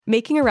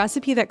Making a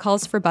recipe that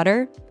calls for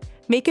butter?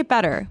 Make it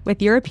better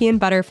with European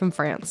butter from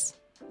France.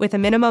 With a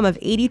minimum of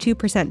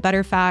 82%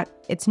 butter fat,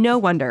 it's no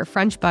wonder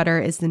French butter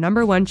is the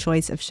 #1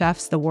 choice of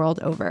chefs the world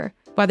over.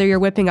 Whether you're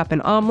whipping up an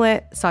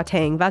omelet,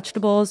 sautéing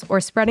vegetables, or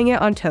spreading it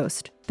on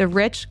toast, the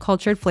rich,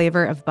 cultured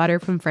flavor of butter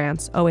from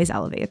France always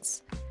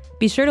elevates.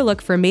 Be sure to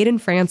look for Made in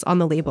France on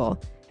the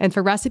label. And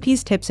for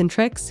recipes, tips, and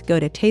tricks, go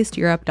to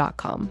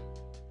tasteeurope.com.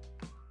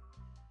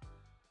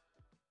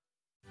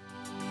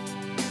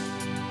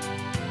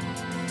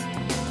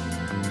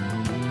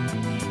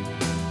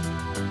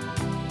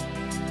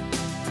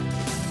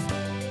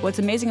 What's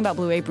amazing about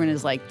Blue Apron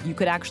is you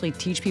could actually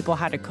teach people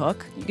how to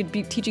cook. You could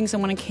be teaching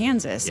someone in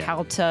Kansas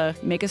how to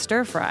make a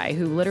stir fry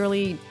who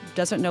literally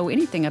doesn't know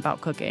anything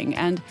about cooking.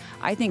 And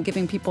I think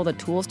giving people the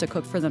tools to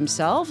cook for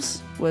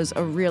themselves was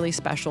a really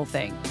special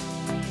thing.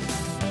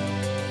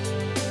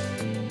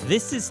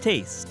 This is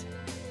Taste.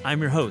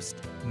 I'm your host,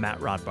 Matt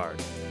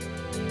Rodbard.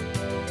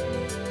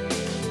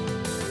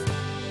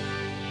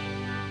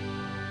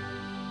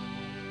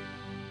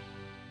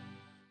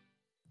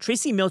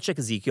 Tracy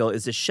Malechek-Ezekiel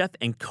is a chef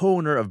and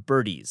co-owner of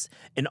Birdie's,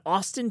 an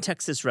Austin,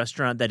 Texas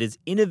restaurant that is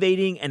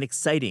innovating and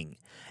exciting,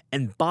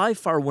 and by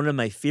far one of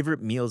my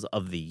favorite meals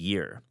of the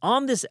year.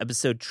 On this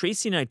episode,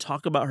 Tracy and I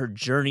talk about her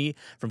journey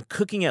from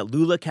cooking at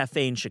Lula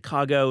Cafe in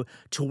Chicago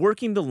to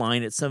working the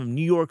line at some of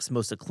New York's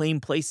most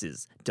acclaimed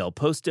places, Del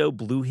Posto,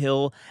 Blue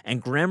Hill,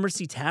 and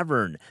Gramercy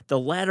Tavern, the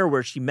latter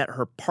where she met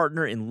her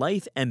partner in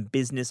life and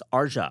business,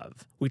 Arjav.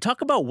 We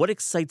talk about what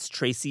excites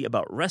Tracy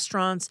about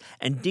restaurants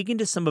and dig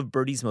into some of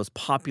Birdie's most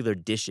popular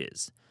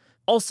dishes.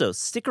 Also,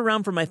 stick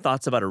around for my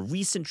thoughts about a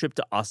recent trip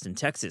to Austin,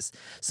 Texas,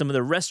 some of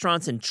the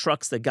restaurants and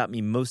trucks that got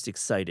me most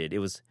excited. It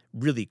was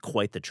really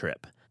quite the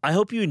trip. I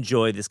hope you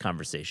enjoy this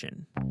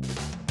conversation.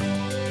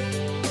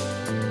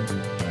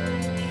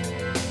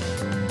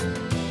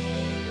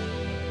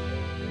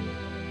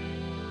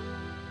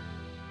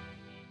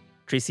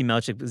 Tracy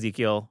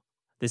Malechek-Ezekiel,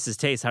 this is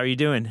Taste. How are you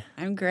doing?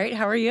 I'm great.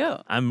 How are you?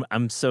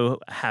 I'm so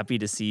happy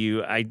to see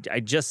you. I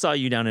just saw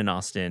you down in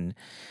Austin,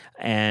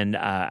 and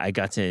I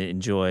got to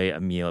enjoy a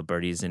meal at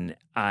Birdie's. And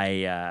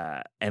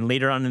and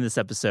later on in this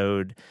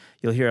episode,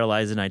 you'll hear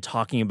Eliza and I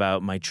talking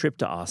about my trip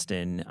to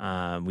Austin.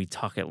 We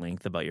talk at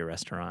length about your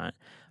restaurant,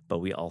 but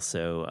we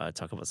also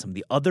talk about some of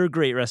the other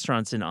great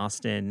restaurants in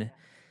Austin.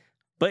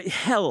 But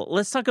hell,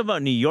 let's talk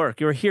about New York.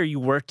 You were here, you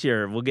worked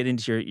here. We'll get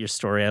into your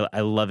story.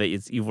 I love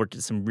it. You've worked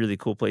at some really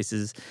cool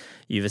places.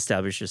 You've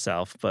established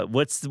yourself. But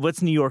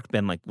what's New York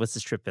been like? What's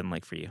this trip been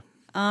like for you?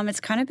 It's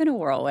kind of been a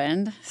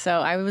whirlwind. So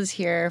I was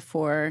here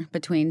for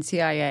between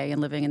CIA and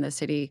living in the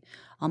city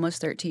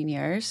almost 13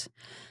 years.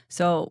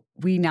 So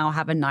we now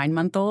have a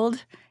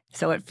 9-month-old.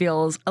 So it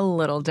feels a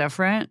little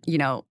different,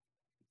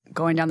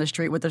 going down the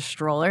street with a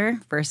stroller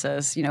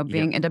versus,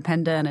 being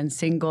independent and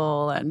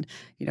single and,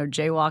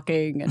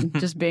 jaywalking and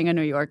just being a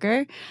New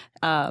Yorker.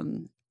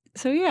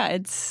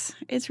 It's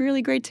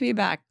really great to be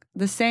back.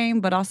 The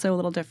same, but also a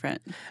little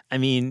different. I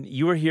mean,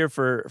 you were here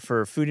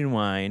for Food and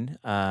Wine.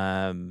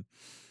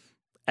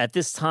 At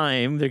this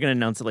time, they're going to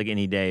announce it like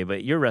any day,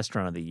 but you're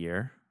Restaurant of the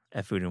Year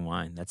at Food and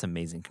Wine. That's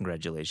amazing.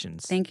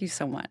 Congratulations. Thank you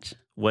so much.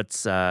 What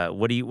are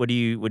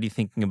you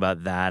thinking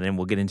about that? And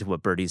we'll get into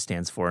what Birdie's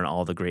stands for and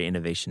all the great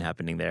innovation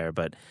happening there.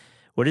 But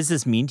what does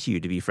this mean to you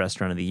to be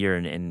Restaurant of the Year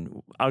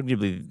and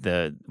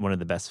arguably one of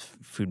the best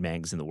food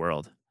mags in the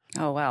world?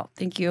 Oh, wow.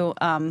 Thank you.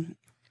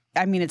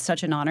 It's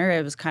such an honor.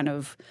 It was kind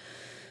of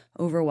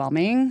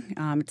overwhelming.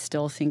 It's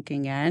still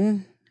sinking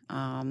in.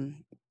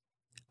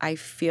 I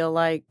feel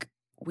like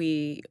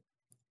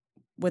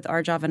with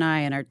Arjav and I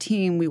and our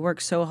team, we work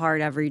so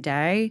hard every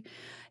day,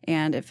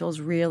 and it feels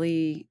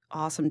really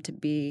awesome to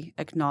be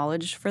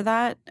acknowledged for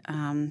that.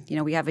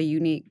 We have a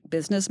unique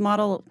business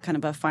model, kind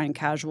of a fine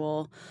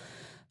casual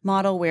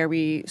model where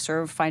we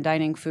serve fine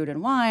dining food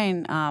and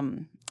wine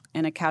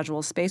in a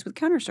casual space with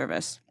counter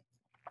service.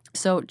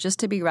 So just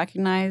to be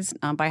recognized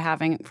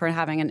for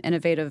having an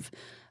innovative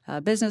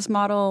business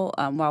model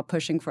while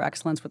pushing for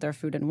excellence with our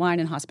food and wine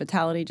and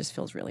hospitality just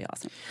feels really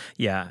awesome.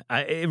 Yeah,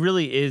 it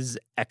really is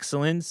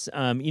excellence.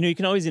 You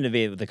can always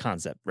innovate with the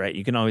concept, right?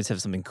 You can always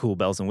have something cool,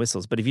 bells and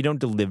whistles. But if you don't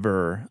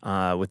deliver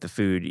with the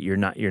food, you're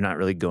not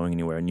really going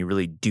anywhere. And you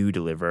really do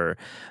deliver.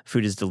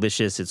 Food is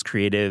delicious. It's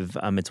creative.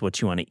 It's what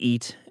you want to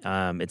eat.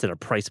 It's at a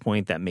price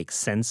point that makes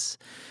sense.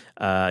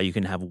 You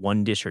can have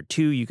one dish or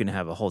two. You can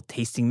have a whole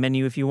tasting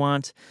menu if you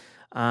want.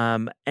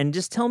 And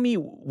just tell me,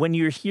 when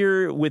you're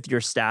here with your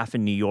staff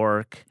in New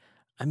York,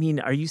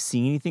 are you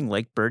seeing anything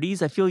like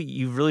Birdie's? I feel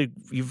you've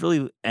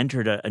really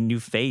entered a new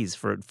phase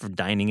for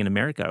dining in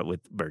America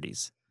with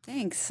Birdie's.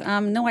 Thanks.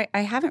 No, I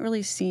haven't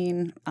really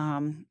seen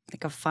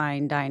like a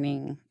fine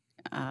dining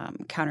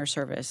counter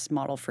service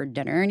model for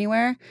dinner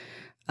anywhere.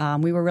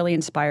 We were really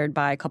inspired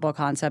by a couple of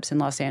concepts in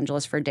Los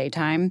Angeles for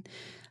daytime,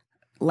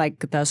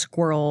 like the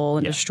squirrel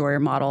and destroyer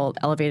model,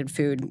 elevated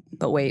food,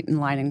 but wait in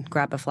line and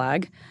grab a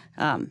flag.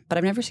 But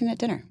I've never seen that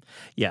dinner.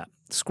 Yeah.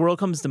 Squirrel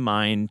comes to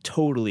mind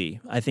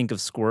totally. I think of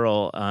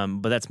Squirrel,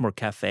 but that's more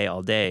cafe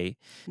all day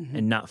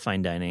and not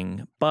fine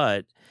dining.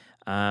 But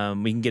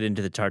We can get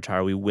into the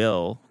tartare. We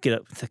will get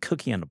up the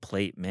cookie on a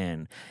plate,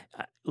 man.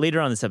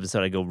 Later on this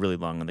episode, I go really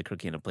long on the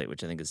cookie on a plate,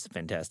 which I think is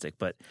fantastic.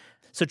 But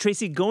so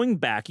Tracy, going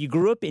back, you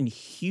grew up in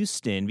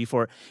Houston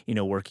before,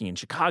 working in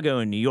Chicago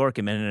and New York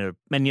and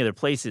many other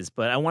places.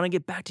 But I want to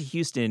get back to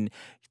Houston.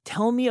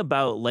 Tell me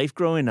about life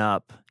growing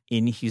up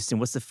in Houston.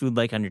 What's the food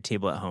like on your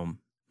table at home?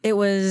 It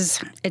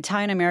was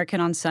Italian-American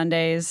on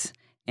Sundays,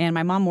 and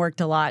my mom worked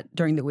a lot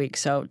during the week.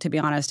 So to be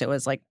honest, it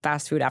was like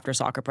fast food after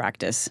soccer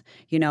practice,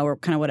 or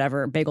kind of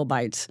whatever, bagel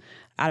bites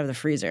out of the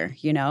freezer,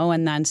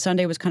 And then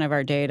Sunday was kind of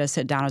our day to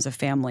sit down as a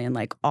family and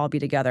like all be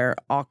together,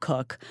 all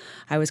cook.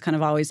 I was kind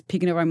of always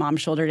peeking over my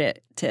mom's shoulder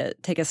to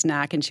take a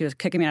snack, and she was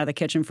kicking me out of the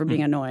kitchen for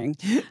being annoying.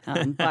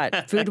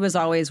 But food was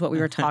always what we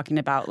were talking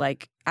about.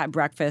 Like at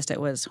breakfast,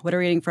 it was, what are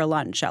we eating for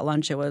lunch? At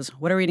lunch, it was,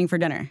 what are we eating for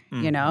dinner?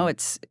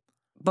 It's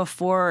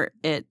before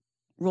it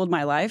ruled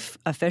my life.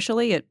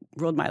 Officially, it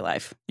ruled my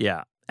life.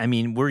 Yeah. I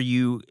mean, were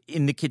you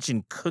in the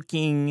kitchen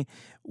cooking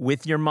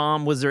with your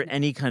mom? Was there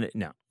any kind of,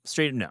 no,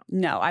 straight no?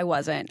 No, I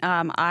wasn't.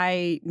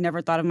 I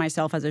never thought of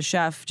myself as a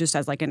chef, just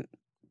as like a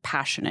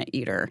passionate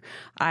eater.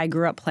 I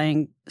grew up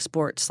playing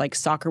sports. Like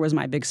soccer was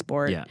my big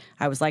sport. Yeah.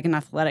 I was like an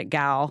athletic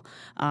gal.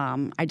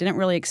 I didn't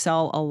really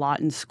excel a lot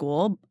in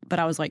school, but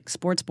I was like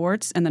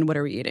sports, and then what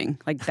are we eating?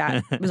 Like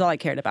that was all I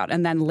cared about.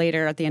 And then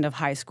later at the end of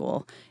high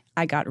school,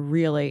 I got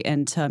really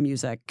into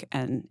music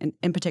and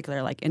in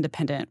particular like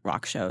independent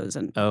rock shows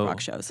and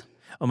rock shows.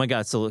 Oh my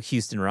God. So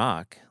Houston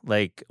rock,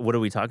 like what are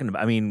we talking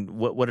about? I mean,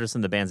 what are some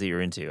of the bands that you're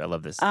into? I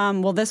love this.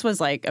 Well, this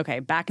was like, okay,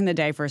 back in the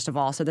day, first of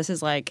all. So this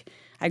is like,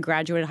 I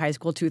graduated high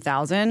school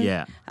 2000.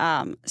 Yeah.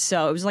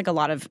 So it was like a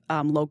lot of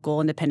local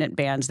independent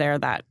bands there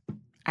that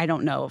I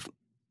don't know if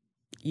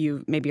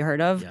you maybe heard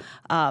of.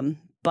 Yeah.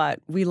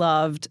 But we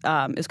loved,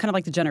 it was kind of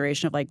like the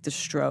generation of like the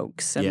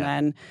Strokes and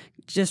then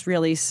just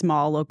really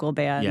small local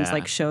bands,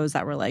 like shows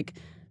that were like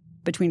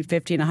between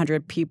 50 and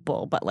 100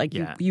 people. But like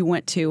you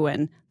went to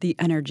and the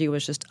energy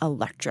was just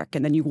electric.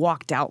 And then you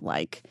walked out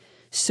like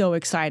so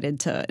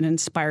excited and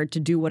inspired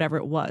to do whatever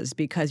it was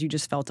because you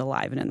just felt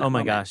alive and in that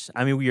moment. Gosh.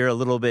 I mean, you're a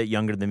little bit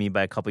younger than me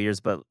by a couple years,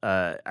 but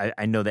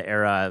I know the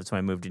era. That's when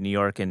I moved to New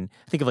York. And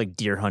think of like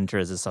Deer Hunter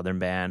as a Southern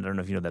band. I don't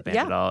know if you know that band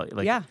at all.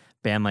 Like,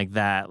 band like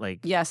that, like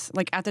yes,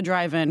 like At the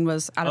Drive-In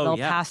was out of El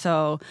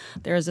Paso.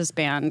 There's this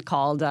band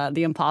called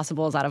The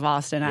Impossibles out of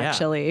Austin,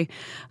 actually,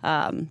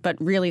 but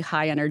really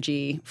high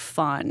energy,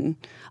 fun,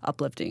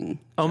 uplifting.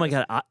 Oh my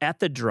God, At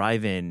the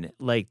Drive-In,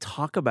 like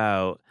talk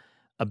about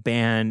a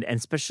band, and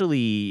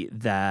especially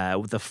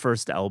the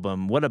first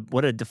album. What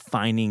a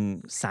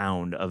defining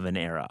sound of an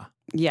era.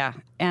 Yeah,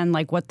 and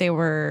like what they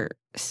were,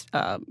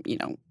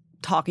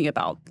 talking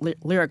about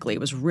lyrically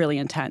was really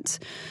intense.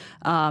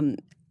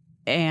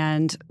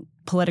 And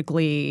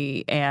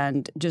politically,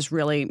 and just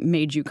really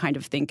made you kind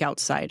of think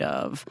outside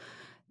of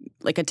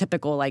like a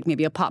typical, like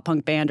maybe a pop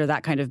punk band or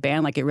that kind of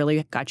band. Like it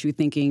really got you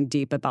thinking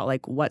deep about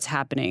like what's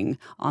happening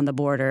on the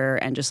border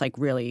and just like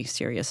really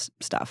serious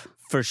stuff.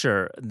 For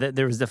sure.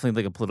 There was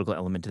definitely like a political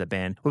element to the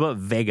band. What about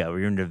Vega? Were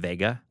you into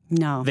Vega?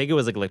 No. Vega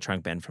was like an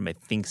electronic band from, I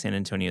think, San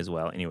Antonio as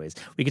well. Anyways,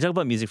 we could talk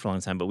about music for a long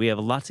time, but we have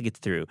a lot to get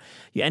through.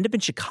 You end up in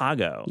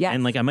Chicago. Yeah.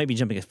 And like I might be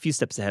jumping a few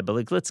steps ahead, but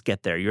like let's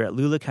get there. You're at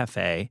Lula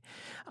Cafe,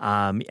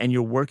 and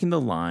you're working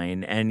the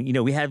line. And,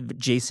 we had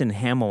Jason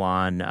Hamill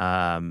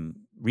on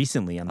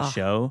recently on the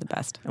show. The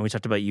best. And we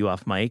talked about you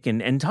off mic.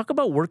 And talk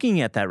about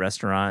working at that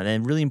restaurant,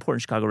 and really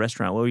important Chicago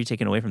restaurant. What were you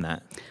taking away from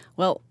that?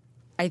 Well,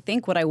 I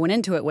think what I went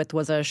into it with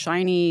was a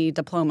shiny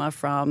diploma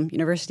from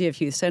University of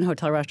Houston,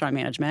 Hotel Restaurant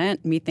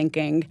Management, me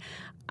thinking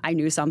I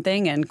knew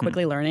something and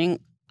quickly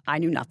learning I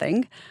knew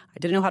nothing. I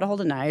didn't know how to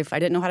hold a knife. I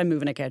didn't know how to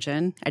move in a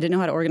kitchen. I didn't know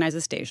how to organize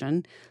a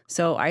station.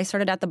 So I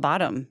started at the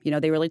bottom.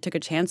 They really took a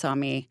chance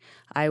on me.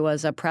 I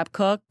was a prep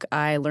cook.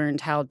 I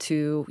learned how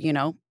to,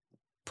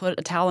 put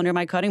a towel under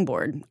my cutting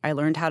board. I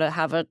learned how to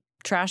have a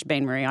trash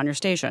bain-marie on your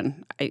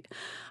station.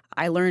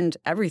 I learned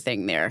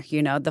everything there,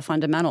 the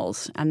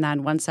fundamentals. And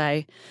then once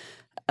I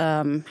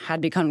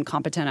had become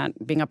competent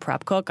at being a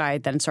prep cook, I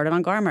then started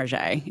on Garde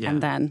Manger. Yeah.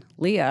 And then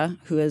Leah,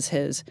 who is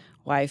his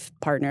wife,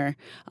 partner,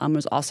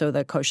 was also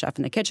the co-chef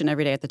in the kitchen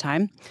every day at the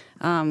time.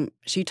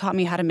 She taught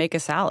me how to make a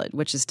salad,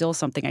 which is still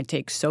something I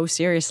take so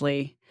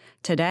seriously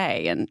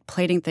today, and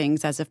plating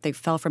things as if they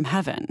fell from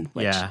heaven,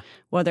 which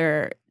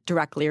whether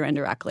directly or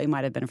indirectly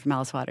might have been from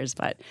Alice Waters,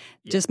 but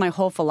just my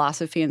whole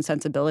philosophy and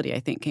sensibility,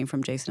 I think, came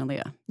from Jason and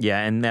Leah.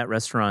 Yeah, and that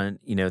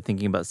restaurant,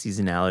 thinking about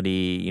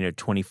seasonality,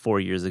 24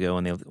 years ago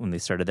when they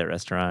started that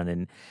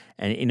restaurant,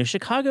 and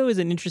Chicago is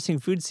an interesting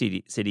food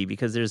city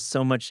because there's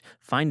so much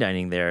fine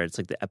dining there. It's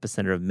like the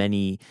epicenter of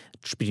many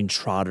between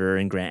Trotter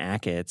and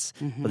Grant Achatz,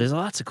 but there's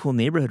lots of cool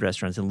neighborhood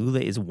restaurants, and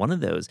Lula is one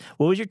of those.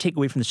 What was your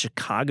takeaway from the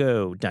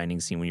Chicago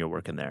dining scene when you were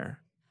working there?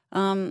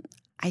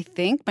 I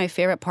think my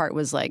favorite part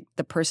was like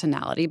the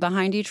personality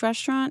behind each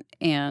restaurant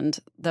and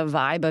the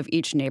vibe of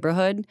each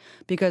neighborhood,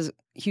 because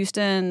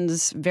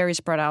Houston's very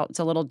spread out. It's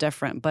a little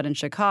different. But in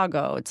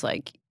Chicago, it's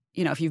like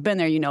if you've been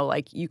there,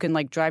 like you can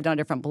like drive down a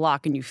different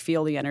block and you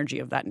feel the energy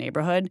of that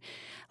neighborhood.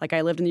 Like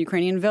I lived in the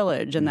Ukrainian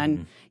Village, and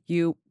then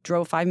you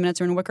drove 5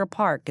 minutes in Wicker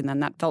Park, and then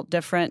that felt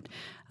different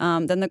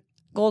than the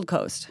Gold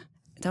Coast.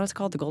 Is that what it's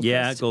called? The Gold Coast?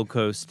 Yeah, Gold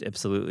Coast,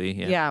 absolutely.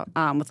 Yeah,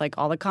 with like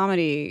all the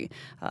comedy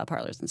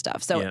parlors and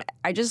stuff. So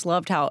I just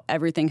loved how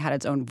everything had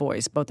its own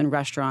voice, both in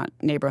restaurant,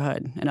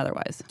 neighborhood, and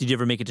otherwise. Did you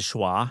ever make it to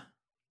Schwa?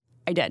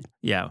 I did.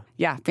 Yeah.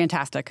 Yeah,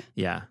 fantastic.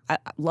 Yeah. I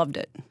loved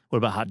it. What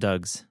about hot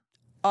dogs?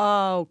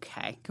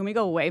 Okay. Can we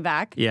go way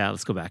back? Yeah,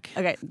 let's go back.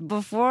 Okay.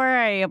 Before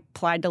I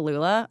applied to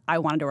Lula, I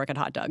wanted to work at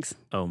Hot Dogs.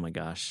 Oh my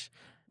gosh.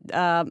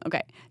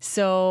 Okay.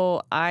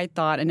 So I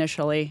thought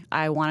initially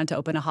I wanted to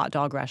open a hot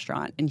dog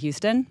restaurant in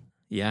Houston.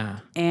 Yeah.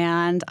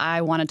 And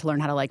I wanted to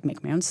learn how to like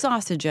make my own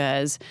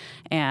sausages.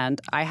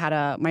 And I had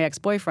my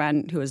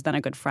ex-boyfriend, who was then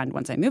a good friend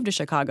once I moved to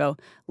Chicago,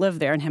 lived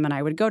there, and him and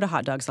I would go to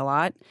Hot Dogs a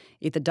lot,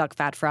 eat the duck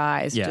fat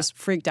fries, just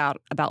freaked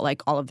out about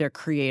like all of their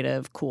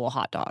creative, cool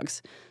hot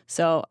dogs.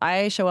 So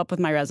I show up with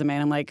my resume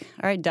and I'm like,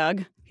 all right,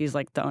 Doug, he's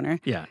like the owner.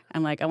 Yeah.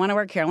 I'm like, I want to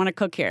work here. I want to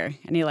cook here.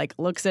 And he like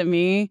looks at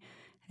me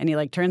and he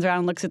like turns around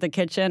and looks at the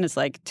kitchen. It's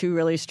like two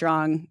really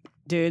strong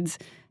dudes.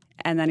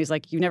 And then he's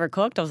like, you've never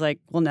cooked? I was like,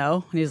 well,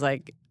 no. And he's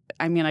like,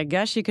 I mean, I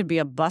guess you could be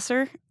a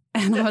busser.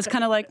 And I was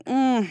kind of like,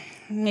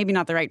 maybe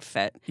not the right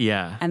fit.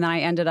 Yeah. And then I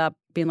ended up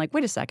being like,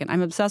 wait a second,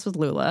 I'm obsessed with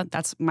Lula.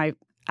 That's my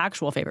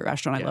actual favorite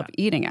restaurant I love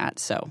eating at.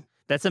 So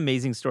that's an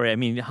amazing story. I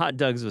mean, Hot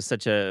Dogs was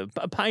such a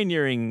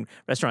pioneering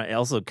restaurant,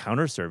 also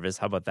counter service.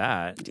 How about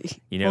that?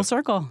 Full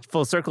circle.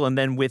 Full circle. And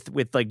then with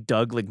like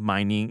Doug like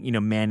manning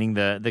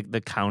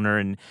the counter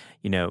and,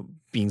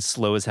 being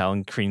slow as hell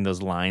and creating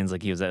those lines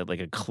like he was at like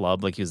a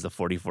club, like he was the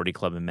 40/40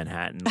 club in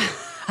Manhattan.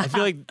 I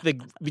feel like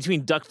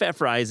between duck fat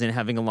fries and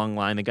having a long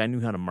line, the guy knew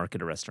how to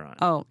market a restaurant.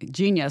 Oh,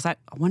 genius. I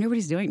wonder what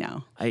he's doing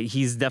now.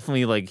 He's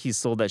definitely like, he's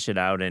sold that shit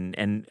out,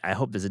 and I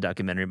hope there's a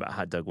documentary about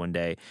Hot Dog one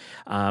day.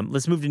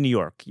 Let's move to New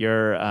York.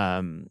 You're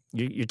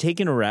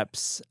taking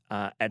reps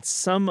at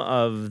some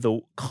of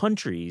the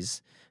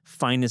country's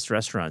finest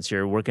restaurants.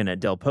 You're working at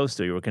Del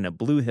Posto, you're working at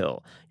Blue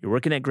Hill, you're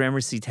working at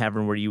Gramercy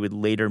Tavern, where you would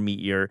later meet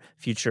your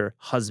future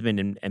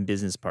husband and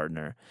business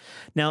partner.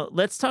 Now,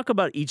 let's talk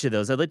about each of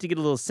those. I'd like to get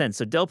a little sense.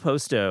 So Del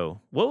Posto,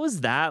 what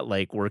was that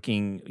like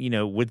working,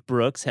 with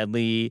Brooks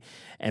Headley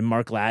and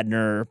Mark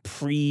Ladner,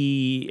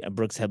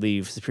 pre-Brooks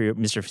Headley,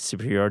 Mr.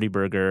 Superiority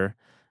Burger?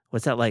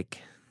 What's that like?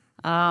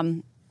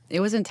 It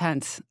was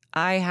intense.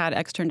 I had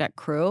externed at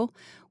Crew,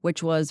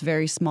 which was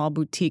very small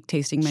boutique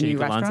tasting menu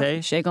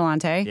restaurant. Chez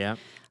Galante. Yeah.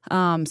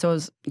 So it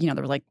was, there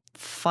were like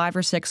 5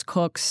 or 6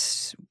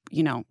 cooks,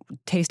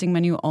 tasting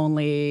menu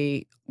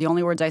only. The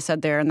only words I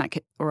said there and that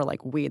were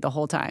like we the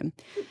whole time.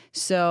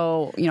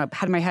 So, I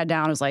had my head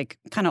down. It was like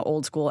kind of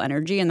old school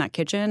energy in that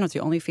kitchen. I was the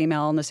only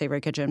female in the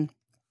savory kitchen.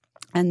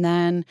 And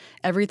then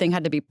everything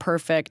had to be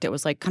perfect. It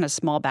was like kind of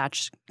small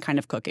batch kind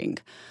of cooking.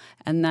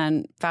 And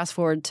then fast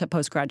forward to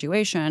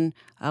post-graduation,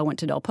 I went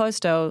to Del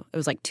Posto. It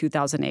was like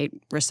 2008,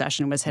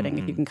 recession was hitting,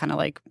 if you can kind of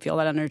like feel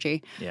that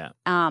energy. Yeah.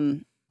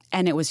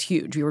 And it was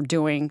huge. We were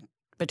doing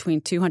between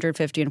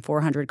 250 and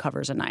 400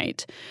 covers a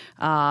night.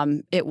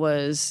 It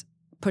was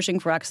pushing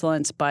for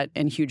excellence, but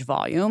in huge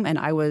volume. And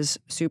I was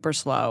super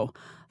slow.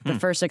 The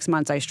first 6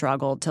 months I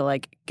struggled to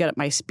like get up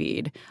my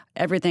speed.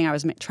 Everything I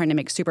was trying to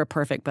make super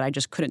perfect, but I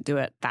just couldn't do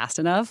it fast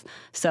enough.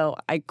 So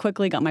I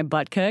quickly got my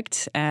butt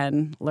kicked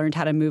and learned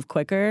how to move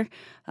quicker.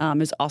 It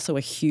was also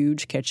a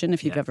huge kitchen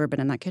if you've ever been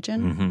in that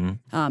kitchen.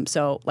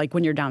 So like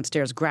when you're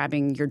downstairs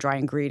grabbing your dry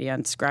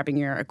ingredients, grabbing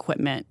your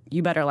equipment,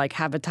 you better like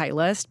have a tight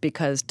list,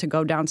 because to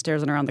go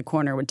downstairs and around the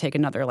corner would take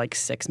another like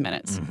 6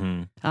 minutes.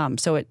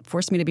 So it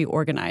forced me to be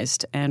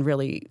organized and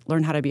really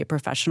learn how to be a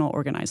professional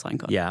organized line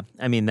cook. Yeah.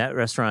 I mean, that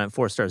restaurant,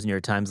 4 stars New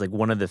York Times, like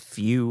one of the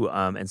few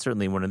and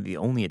certainly one of the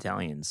only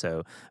Italian.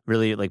 So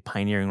really like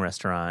pioneering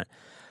restaurant.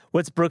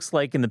 What's Brooks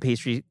like in the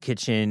pastry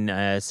kitchen,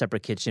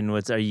 separate kitchen?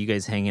 Are you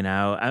guys hanging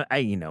out?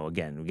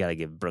 Again, we got to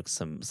give Brooks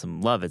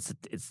some love. This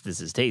is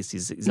his taste.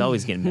 He's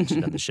always getting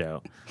mentioned on the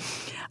show.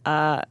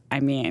 I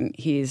mean,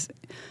 he's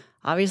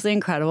obviously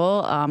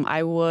incredible. When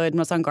I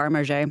was on Garde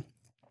Manger,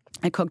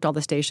 I cooked all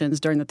the stations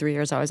during the 3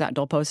 years I was at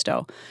Del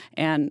Posto.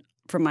 And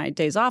for my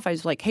days off, I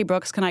was like, hey,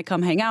 Brooks, can I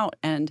come hang out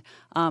and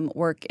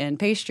work in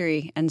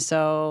pastry? And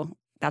so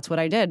that's what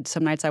I did.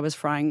 Some nights I was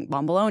frying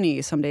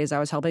bomboloni. Some days I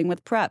was helping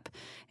with prep.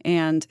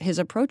 And his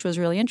approach was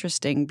really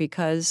interesting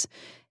because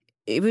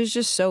it was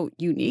just so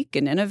unique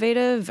and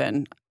innovative.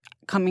 And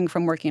coming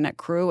from working at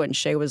Crew, and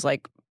Shea was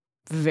like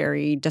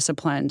very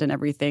disciplined and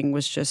everything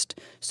was just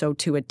so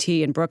to a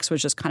T. And Brooks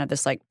was just kind of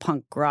this like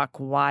punk rock,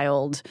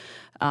 wild,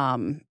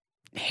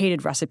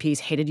 hated recipes,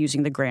 hated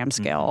using the gram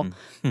scale.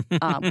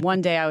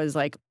 One day I was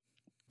like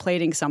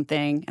plating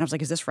something and I was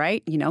like, is this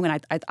right?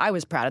 And I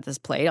was proud of this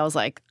plate. I was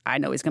like, I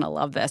know he's going to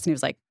love this. And he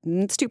was like,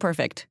 it's too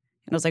perfect.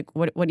 And I was like,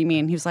 what do you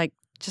mean? He was like,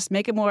 just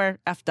make it more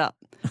effed up.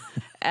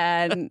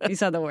 And he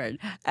said the word.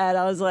 And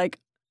I was like,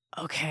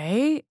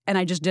 okay. And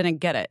I just didn't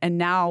get it. And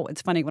now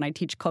it's funny when I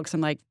teach cooks,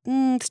 I'm like,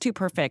 it's too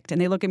perfect.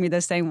 And they look at me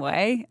the same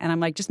way. And I'm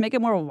like, just make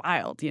it more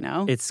wild, you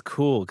know? It's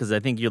cool because I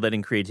think you're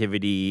letting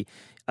creativity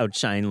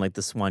outshine like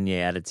the soigné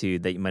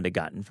attitude that you might have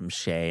gotten from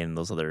Chez and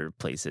those other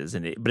places.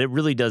 But it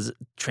really does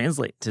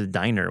translate to the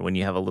diner when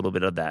you have a little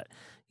bit of that,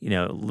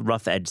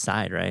 rough edge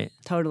side, right?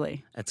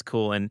 Totally. That's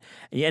cool. And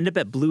you end up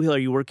at Blue Hill. Are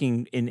you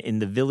working in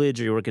the Village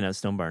or you're working at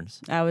Stone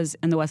Barns? I was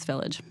in the West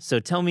Village. So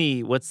tell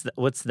me, what's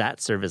that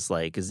service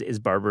like? Is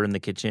Barber in the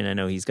kitchen? I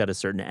know he's got a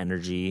certain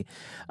energy,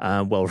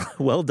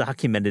 well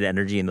documented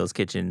energy in those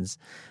kitchens.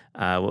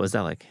 What was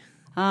that like?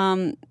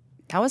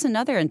 That was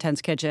another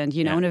intense kitchen,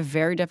 in a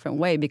very different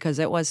way because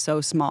it was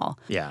so small.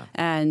 Yeah.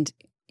 And,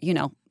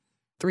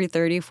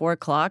 3:30, 4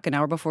 o'clock, an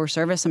hour before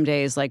service some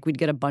days, like we'd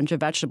get a bunch of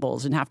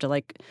vegetables and have to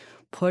like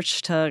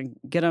push to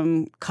get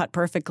them cut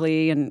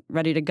perfectly and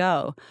ready to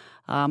go.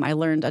 I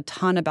learned a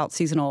ton about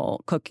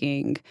seasonal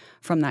cooking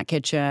from that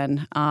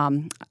kitchen.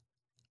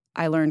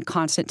 I learned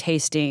constant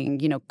tasting,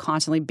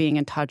 constantly being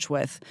in touch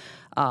with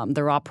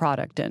the raw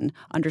product and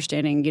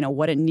understanding,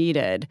 what it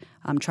needed,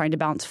 trying to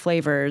balance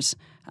flavors.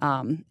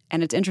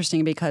 And it's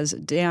interesting because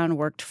Dan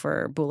worked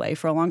for Boulay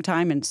for a long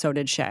time and so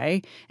did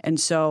Chez. And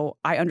so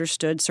I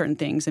understood certain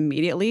things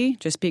immediately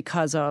just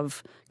because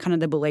of kind of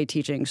the Boulay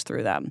teachings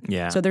through them.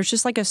 Yeah. So there's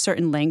just like a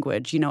certain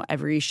language,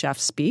 every chef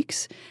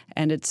speaks.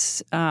 And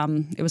it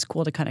was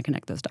cool to kind of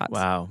connect those dots.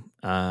 Wow.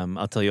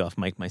 I'll tell you off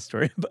mic my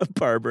story about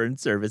Barber and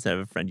service. I have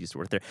a friend who used to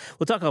work there.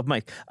 We'll talk off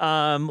mic.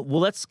 Well,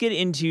 let's get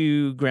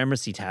into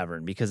Gramercy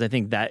Tavern because I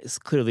think that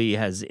clearly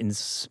has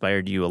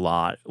inspired you a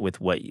lot with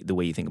the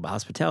way you think about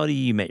hospitality.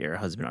 You met your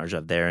husband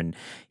Arjav there, and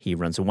he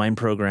runs a wine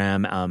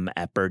program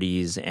at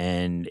Birdie's,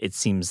 and it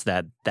seems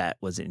that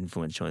was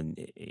influential in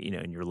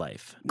your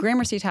life.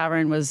 Gramercy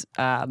Tavern was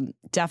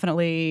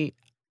definitely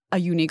a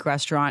unique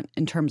restaurant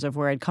in terms of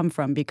where I'd come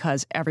from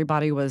because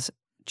everybody was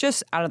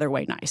just out of their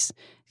way nice.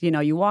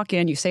 You walk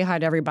in, you say hi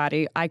to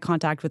everybody, eye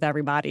contact with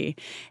everybody.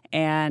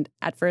 And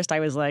at first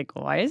I was like,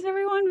 why is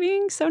everyone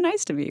being so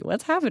nice to me?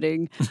 What's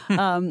happening?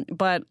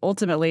 But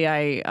ultimately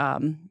I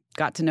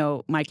got to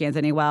know Mike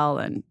Anthony well,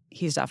 and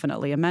he's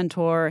definitely a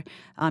mentor.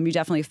 You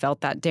definitely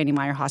felt that Danny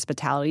Meyer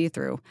hospitality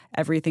through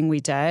everything we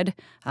did.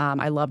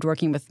 I loved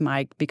working with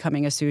Mike,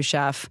 becoming a sous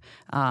chef.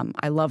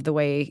 I love the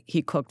way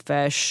he cooked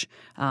fish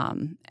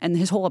and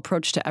his whole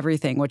approach to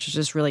everything, which is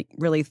just really,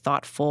 really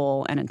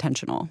thoughtful and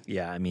intentional.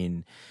 Yeah, I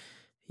mean,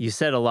 you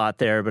said a lot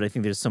there, but I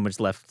think there's so much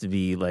left to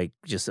be like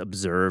just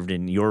observed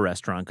in your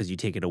restaurant because you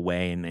take it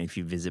away, and if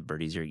you visit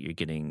Birdie's, you're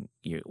getting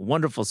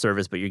wonderful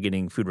service, but you're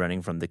getting food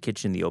running from the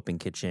kitchen, the open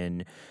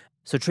kitchen.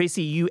 So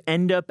Tracy, you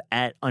end up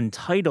at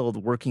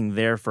Untitled working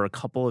there for a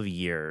couple of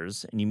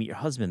years, and you meet your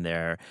husband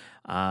there.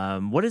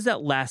 What is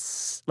that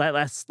last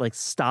like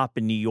stop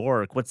in New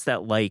York? What's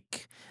that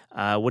like?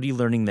 What are you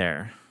learning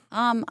there?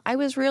 I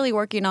was really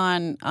working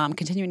on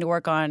continuing to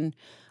work on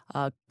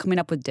coming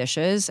up with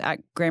dishes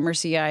at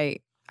Gramercy. I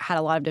had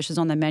a lot of dishes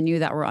on the menu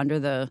that were under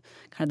the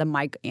kind of the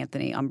Mike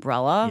Anthony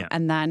umbrella. Yeah.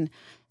 And then,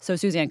 so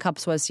Suzanne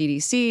Cups was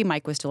CDC,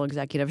 Mike was still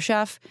executive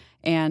chef,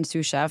 and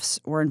sous chefs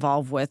were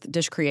involved with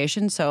dish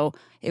creation. So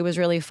it was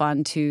really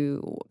fun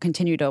to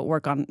continue to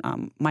work on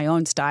my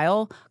own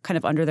style kind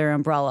of under their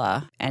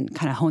umbrella and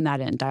kind of hone that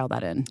in, dial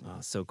that in.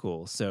 Oh, so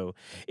cool. So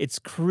it's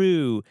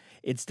Crew,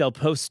 it's Del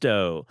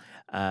Posto,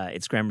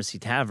 it's Gramercy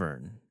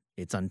Tavern,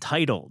 it's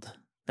Untitled.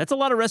 That's a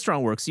lot of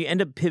restaurant work. So you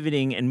end up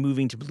pivoting and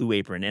moving to Blue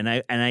Apron. And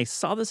I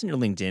saw this in your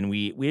LinkedIn.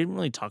 We didn't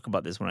really talk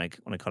about this when I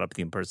caught up with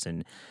you in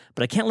person,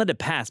 but I can't let it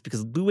pass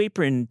because Blue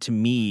Apron to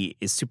me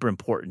is super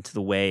important to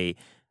the way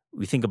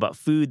we think about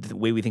food, the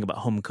way we think about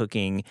home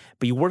cooking.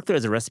 But you worked there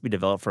as a recipe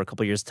developer for a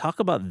couple of years. Talk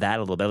about that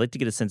a little bit. I'd like to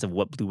get a sense of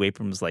what Blue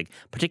Apron was like,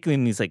 particularly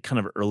in these like kind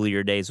of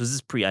earlier days. Was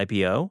this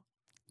pre-IPO?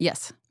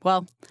 Yes.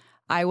 Well,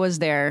 I was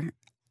there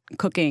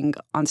cooking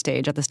on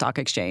stage at the stock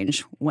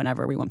exchange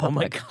whenever we went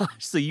public. Oh my gosh.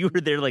 So you were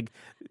there like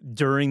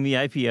during the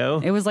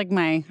IPO? It was like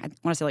I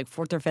want to say like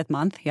 4th or 5th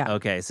month. Yeah.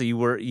 Okay. So you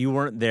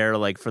weren't there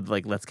like for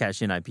like let's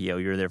cash in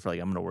IPO. You were there for like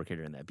I'm going to work here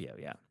during the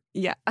IPO. Yeah.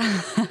 Yeah,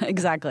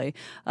 exactly.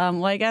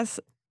 Well, I guess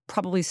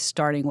probably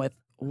starting with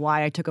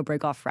why I took a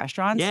break off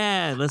restaurants.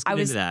 Yeah, let's get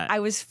into that. I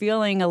was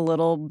feeling a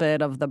little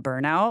bit of the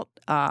burnout.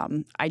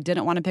 I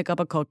didn't want to pick up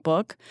a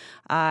cookbook.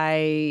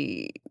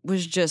 I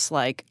was just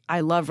like,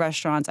 I love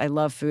restaurants. I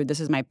love food. This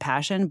is my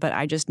passion, but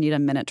I just need a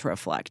minute to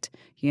reflect.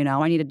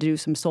 I needed to do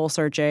some soul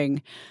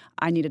searching.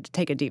 I needed to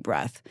take a deep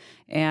breath.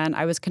 And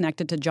I was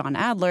connected to John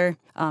Adler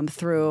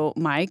through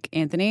Mike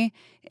Anthony.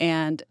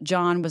 And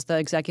John was the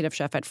executive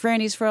chef at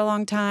Franny's for a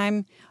long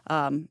time.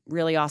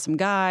 Really awesome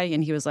guy.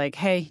 And he was like,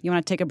 hey, you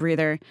want to take a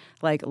breather?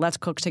 Like, let's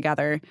cook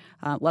together.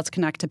 Let's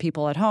connect to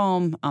people at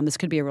home. This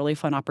could be a really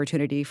fun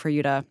opportunity for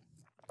you to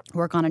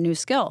work on a new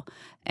skill.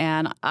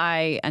 And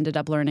I ended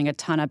up learning a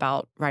ton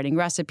about writing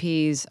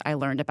recipes. I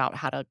learned about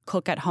how to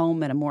cook at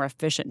home in a more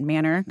efficient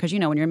manner. Because,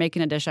 when you're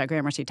making a dish at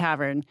Gramercy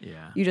Tavern,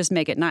 you just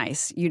make it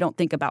nice. You don't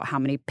think about how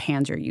many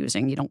pans you're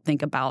using. You don't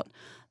think about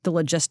the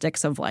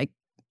logistics of like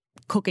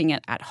cooking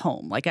it at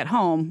home. Like at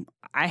home,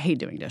 I hate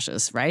doing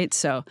dishes, right?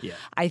 So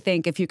I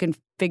think if you can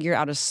figure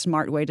out a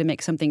smart way to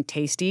make something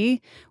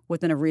tasty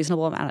within a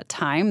reasonable amount of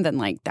time, then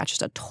like that's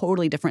just a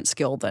totally different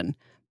skill than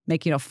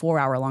making a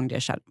 4-hour-long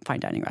dish at a fine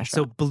dining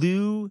restaurant. So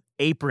Blue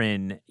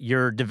Apron,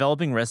 you're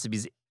developing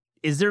recipes.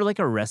 Is there like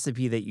a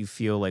recipe that you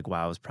feel like,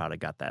 wow, I was proud I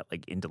got that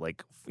like into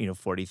like,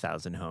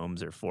 40,000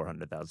 homes or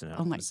 400,000 homes?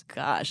 Oh my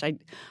gosh.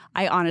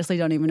 I honestly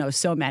don't even know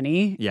so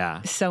many.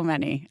 Yeah. So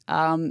many.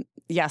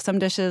 Some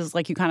dishes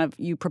like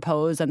you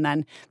propose and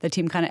then the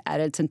team kind of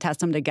edits and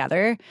tests them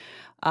together.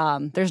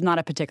 There's not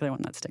a particular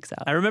one that sticks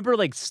out. I remember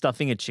like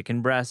stuffing a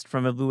chicken breast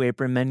from a Blue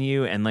Apron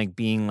menu and like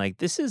being like,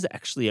 this is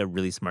actually a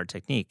really smart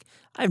technique.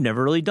 I've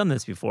never really done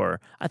this before.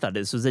 I thought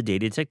this was a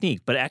dated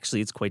technique, but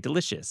actually it's quite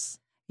delicious.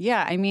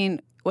 Yeah, I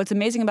mean, what's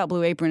amazing about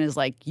Blue Apron is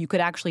like you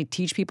could actually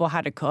teach people how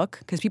to cook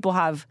because people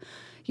have,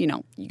 you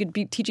could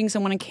be teaching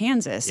someone in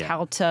Kansas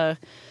how to,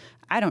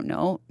 I don't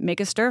know, make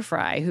a stir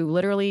fry who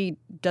literally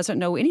doesn't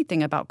know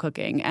anything about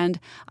cooking. And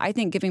I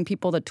think giving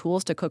people the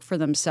tools to cook for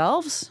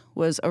themselves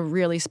was a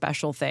really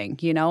special thing.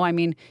 I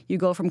mean, you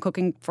go from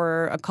cooking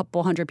for a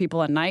couple hundred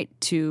people a night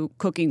to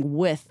cooking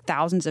with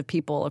thousands of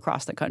people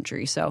across the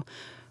country. So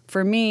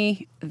for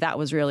me, that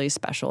was really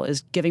special,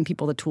 is giving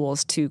people the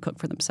tools to cook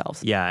for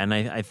themselves. Yeah, and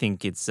I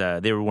think it's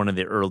they were one of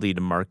the early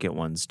to market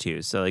ones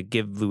too. So like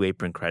give Blue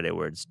Apron credit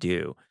where it's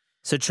due.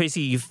 So Tracy,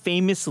 you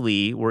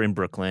famously were in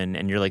Brooklyn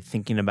and you're like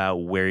thinking about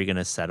where you're going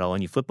to settle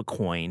and you flip a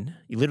coin.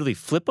 You literally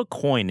flip a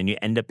coin and you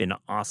end up in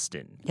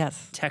Austin,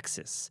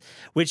 Texas,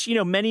 which,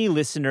 many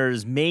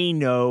listeners may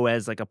know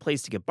as like a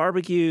place to get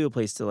barbecue, a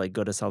place to like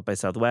go to South by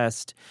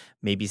Southwest,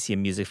 maybe see a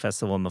music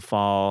festival in the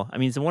fall. I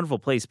mean, it's a wonderful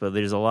place, but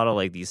there's a lot of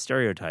like these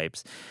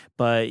stereotypes.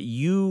 But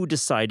you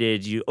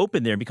decided you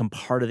opened there and become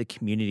part of the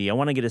community. I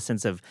want to get a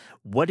sense of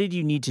what did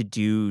you need to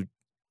do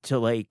to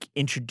like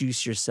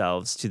introduce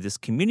yourselves to this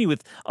community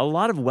with a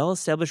lot of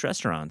well-established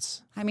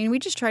restaurants? I mean, we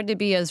just tried to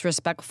be as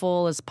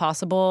respectful as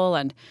possible.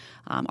 And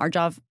our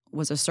job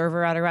was a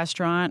server at a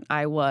restaurant.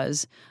 I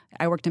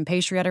worked in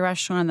pastry at a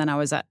restaurant, and then I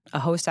was a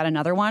host at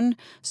another one.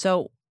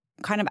 So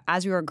kind of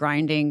as we were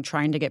grinding,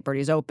 trying to get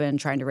Birdie's open,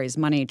 trying to raise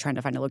money, trying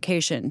to find a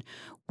location,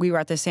 we were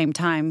at the same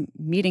time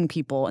meeting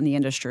people in the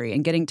industry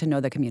and getting to know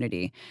the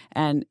community.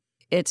 And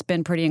it's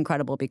been pretty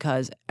incredible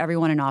because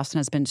everyone in Austin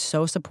has been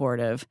so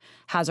supportive,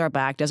 has our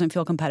back, doesn't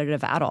feel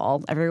competitive at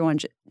all. Everyone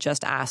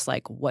just asks,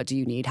 like, what do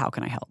you need? How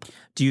can I help?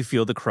 Do you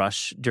feel the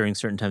crush during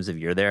certain times of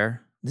year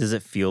there? Does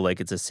it feel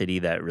like it's a city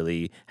that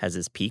really has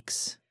its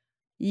peaks?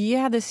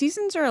 Yeah, the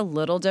seasons are a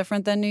little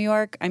different than New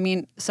York. I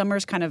mean,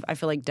 summer's kind of, I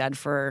feel like, dead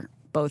for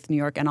both New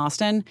York and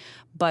Austin.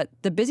 But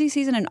the busy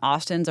season in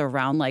Austin's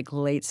around like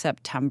late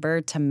September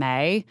to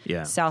May.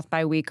 Yeah. South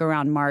by week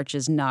around March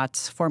is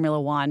nuts.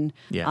 Formula One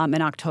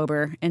in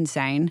October,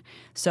 insane.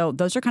 So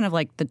those are kind of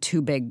like the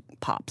two big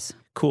pops.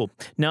 Cool.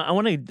 Now, I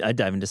want to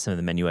dive into some of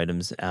the menu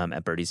items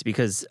at Birdie's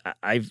because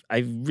I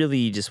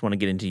really just want to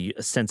get into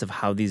a sense of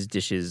how these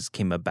dishes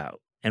came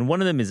about. And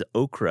one of them is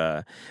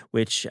okra,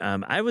 which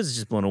I was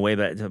just blown away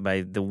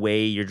by the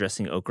way you're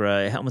dressing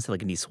okra. It almost had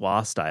like a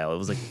niçoise style. It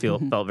was like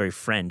felt very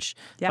French.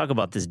 Yep. Talk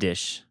about this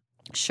dish.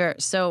 Sure.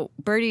 So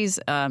Birdie's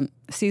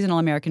seasonal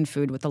American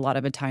food with a lot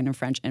of Italian and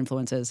French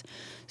influences.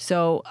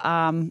 So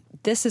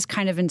this is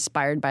kind of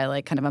inspired by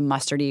like kind of a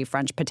mustardy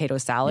French potato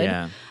salad.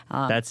 Yeah,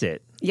 that's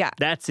it. Yeah.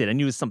 That's it. I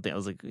knew it was something. I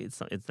was like,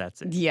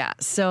 that's it. Yeah.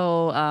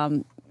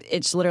 So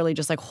it's literally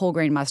just like whole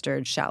grain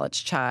mustard, shallots,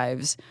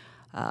 chives,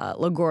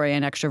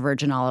 Ligurian extra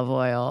virgin olive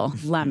oil,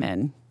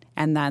 lemon.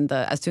 And then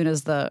as soon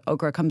as the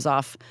okra comes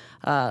off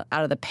out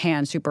of the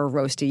pan, super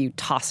roasty, you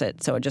toss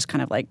it. So it just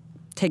kind of like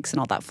takes in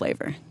all that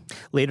flavor.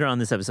 Later on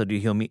this episode,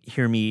 you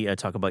hear me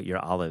talk about your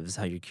olives,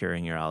 how you're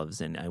curing your olives,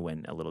 and I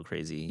went a little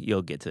crazy.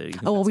 You'll get to.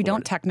 We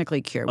don't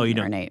technically cure. We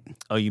marinate.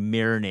 You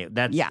marinate.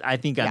 That's. Yeah. I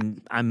think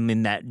I'm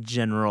in that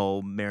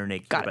general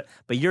marinate. Got it.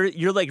 But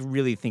you're like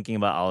really thinking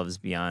about olives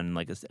beyond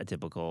like a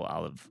typical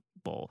olive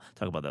bowl.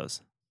 Talk about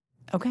those.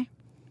 Okay.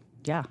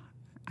 Yeah.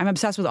 I'm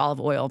obsessed with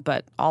olive oil,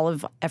 but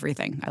olive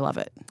everything. I love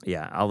it.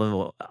 Yeah,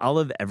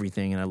 olive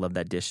everything, and I love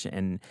that dish.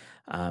 And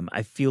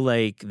I feel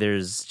like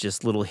there's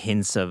just little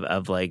hints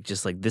of like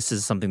just like this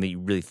is something that you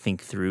really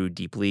think through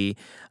deeply.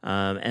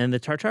 And the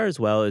tartare as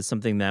well is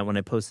something that when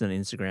I posted on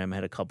Instagram, I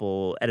had a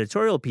couple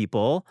editorial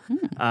people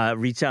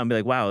reach out and be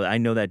like, "Wow, I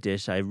know that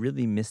dish. I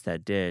really miss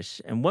that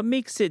dish." And what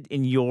makes it,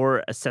 in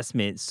your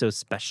assessment, so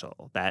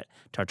special, that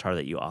tartare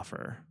that you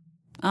offer?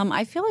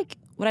 I feel like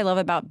what I love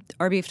about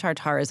our beef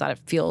tartare is that it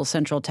feels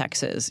Central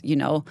Texas,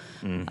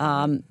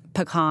 pecans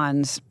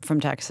from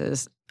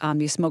Texas,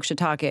 these smoked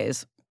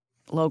shiitakes,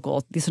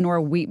 local, these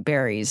Sonora wheat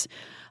berries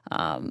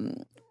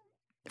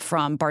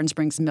from Barton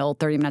Springs Mill,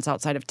 30 minutes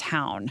outside of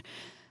town,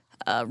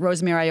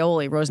 rosemary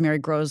aioli. Rosemary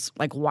grows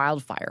like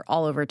wildfire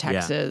all over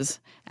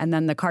Texas. Yeah. And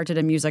then the carta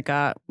de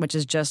musica, which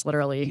is just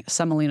literally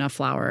semolina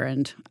flour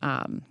and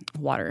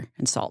water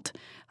and salt.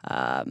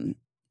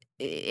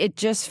 It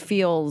just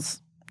feels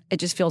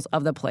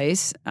of the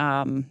place,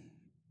 and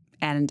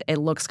it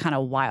looks kind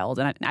of wild.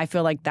 And I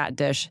feel like that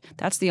dish,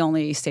 that's the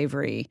only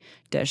savory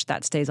dish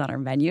that stays on our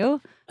menu.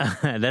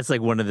 That's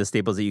like one of the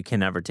staples that you can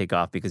never take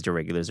off because your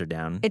regulars are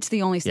down. It's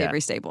the only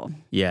savory staple.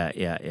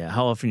 Yeah.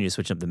 How often do you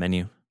switch up the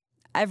menu?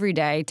 Every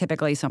day,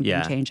 typically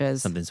something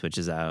changes. Something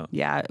switches out.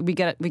 Yeah, we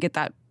get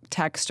that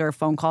text or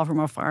phone call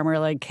from a farmer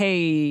like,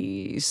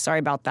 hey, sorry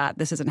about that.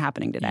 This isn't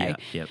happening today.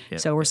 Yep.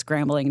 So we're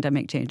scrambling to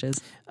make changes.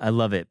 I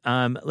love it.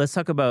 Let's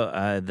talk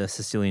about the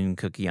Sicilian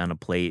cookie on a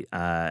plate.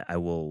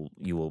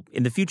 You will,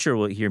 in the future,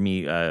 will hear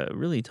me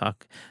really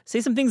say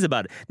some things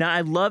about it. Now,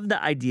 I love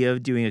the idea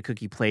of doing a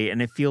cookie plate,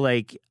 and I feel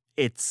like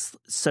it's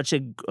such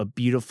a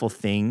beautiful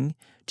thing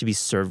to be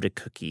served a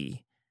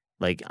cookie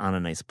like on a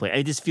nice plate.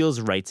 It just feels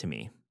right to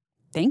me.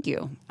 Thank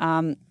you.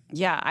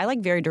 Yeah, I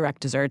like very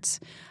direct desserts.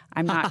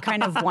 I'm not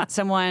kind of want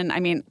someone, I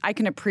mean, I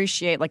can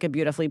appreciate like a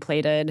beautifully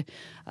plated,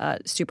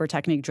 super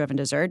technique-driven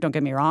dessert, don't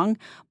get me wrong.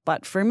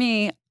 But for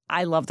me,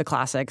 I love the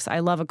classics. I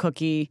love a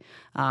cookie,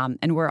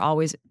 and we're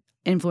always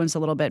influenced a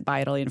little bit by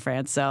Italy and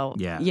France. So,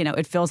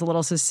 it feels a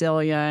little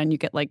Sicilian. You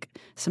get like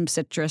some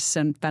citrus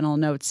and fennel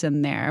notes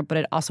in there, but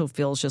it also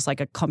feels just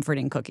like a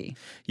comforting cookie.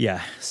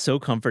 Yeah, so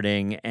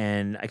comforting.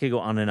 And I could go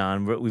on and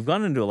on. We've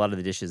gone into a lot of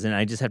the dishes, and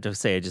I just have to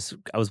say,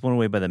 I was blown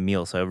away by the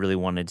meal. So I really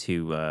wanted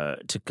to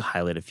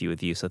highlight a few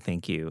with you. So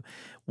thank you.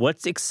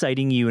 What's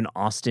exciting you in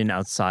Austin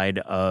outside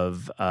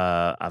of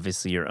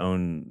obviously your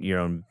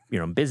own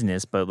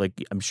business, but like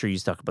I'm sure you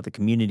talk about the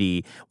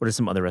community. What are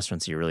some other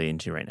restaurants you're really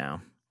into right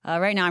now?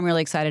 Right now, I'm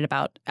really excited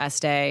about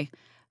Este.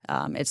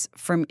 It's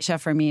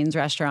Chef Fermin's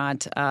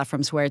restaurant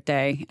from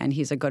Suerte, and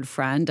he's a good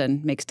friend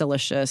and makes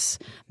delicious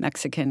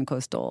Mexican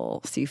coastal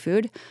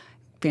seafood.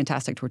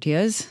 Fantastic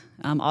tortillas.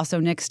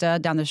 Also,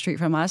 Nixta down the street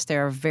from us,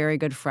 they're a very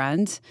good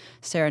friend,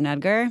 Sarah and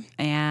Edgar.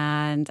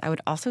 And I would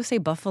also say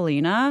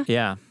Buffalina.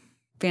 Yeah.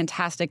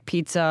 Fantastic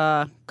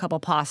pizza, couple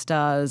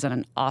pastas, and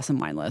an awesome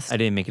wine list. I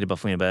didn't make it to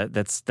Buffalina, but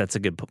that's a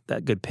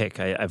good pick.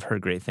 I've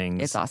heard great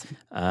things. It's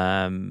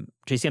awesome.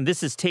 Tracy,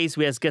 this is Taste.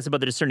 We ask guests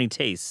about their discerning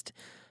taste.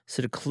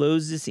 So to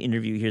close this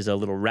interview, here's a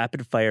little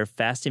rapid fire,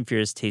 fast and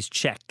furious taste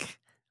check.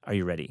 Are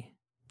you ready?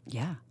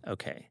 Yeah.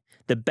 Okay.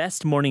 The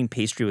best morning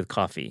pastry with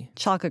coffee.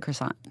 Chocolate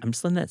croissant. I'm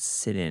just letting that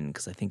sit in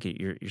because I think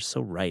you're so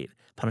right.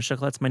 Pain au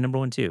chocolat's my number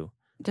one too.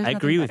 There's I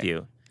agree with better.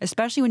 you.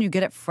 Especially when you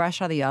get it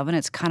fresh out of the oven,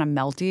 it's kind of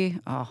melty.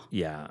 Oh,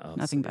 yeah.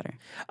 Nothing better.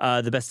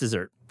 The best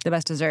dessert. The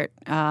best dessert.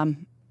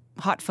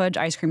 Hot fudge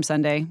ice cream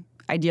sundae,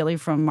 ideally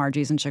from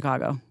Margie's in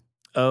Chicago.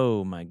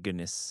 Oh, my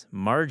goodness.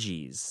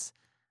 Margie's.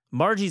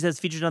 Margie's has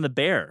featured on The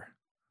Bear.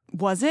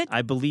 Was it?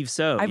 I believe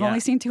so. I've only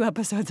seen 2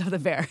 episodes of The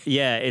Bear.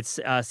 Yeah, it's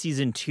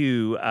season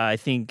 2. I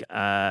think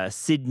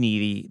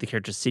Sydney, the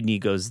character Sydney,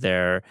 goes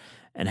there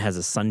and has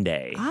a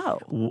sundae.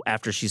 Oh.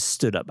 After she's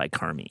stood up by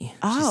Carmi.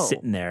 Oh. She's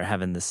sitting there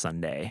having the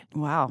sundae.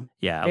 Wow.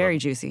 Yeah. Very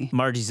juicy.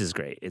 Margie's is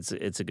great. It's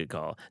a good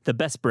call. The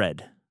best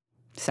bread.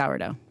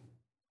 Sourdough.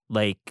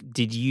 Like,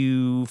 did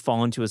you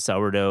fall into a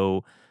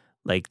sourdough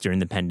like during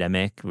the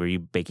pandemic? Were you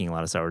baking a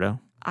lot of sourdough?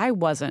 I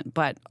wasn't,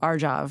 but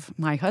Arjav,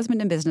 my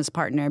husband and business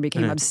partner,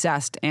 became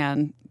obsessed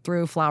and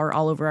threw flour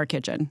all over our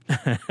kitchen.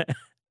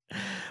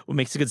 What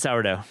makes a good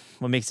sourdough?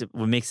 What makes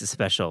it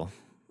special?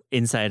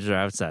 Insides or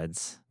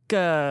outsides?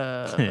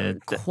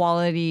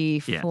 Quality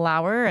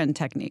flour and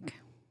technique.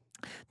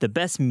 The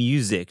best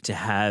music to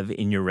have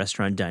in your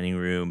restaurant dining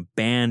room,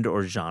 band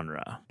or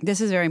genre?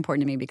 This is very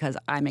important to me because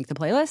I make the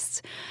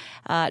playlists.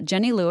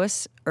 Jenny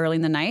Lewis, Early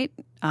in the Night.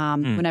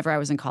 Whenever I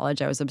was in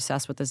college, I was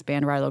obsessed with this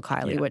band, Rilo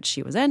Kiley, which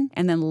she was in.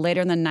 And then later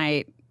in the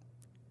night,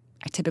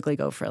 I typically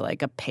go for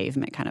like a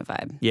Pavement kind of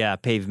vibe. Yeah,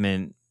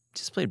 Pavement.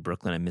 Just played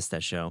Brooklyn. I missed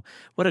that show.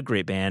 What a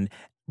great band.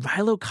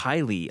 Rilo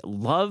Kiley.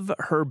 Love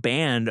her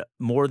band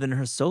more than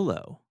her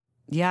solo.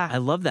 Yeah. I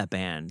love that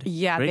band.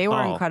 Yeah, Great they call.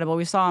 were incredible.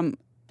 We saw them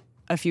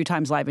a few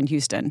times live in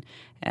Houston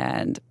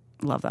and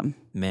love them.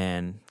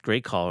 Man,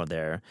 great call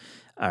there.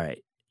 All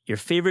right. Your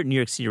favorite New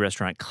York City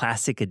restaurant,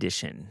 classic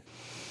edition?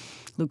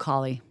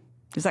 Lucali.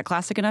 Is that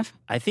classic enough?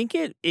 I think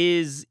it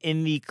is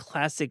in the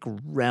classic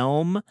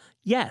realm.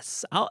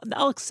 Yes, I'll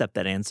accept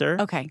that answer.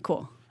 Okay,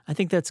 cool. I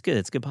think that's good.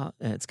 It's good.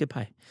 It's good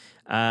pie.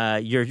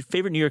 Your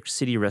favorite New York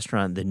City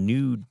restaurant, the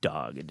New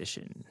Dog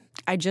edition?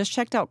 I just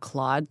checked out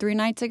Claude 3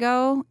 nights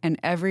ago, and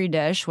every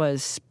dish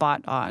was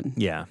spot on.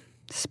 Yeah.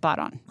 Spot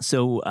on.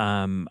 So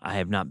I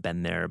have not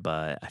been there,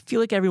 but I feel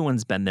like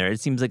everyone's been there. It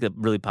seems like a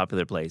really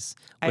popular place.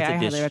 I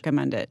highly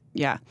recommend it.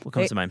 Yeah. What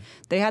comes to mind?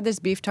 They had this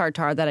beef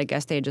tartare that I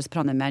guess they had just put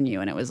on the menu,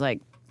 and it was like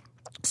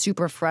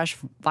super fresh,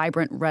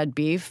 vibrant red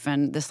beef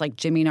and this like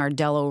Jimmy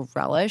Nardello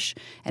relish.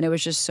 And it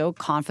was just so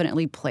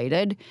confidently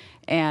plated.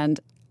 And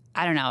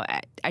I don't know,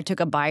 I took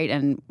a bite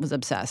and was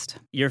obsessed.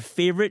 Your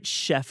favorite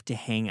chef to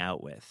hang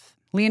out with?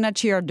 Lena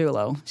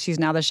Ciardulo. She's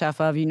now the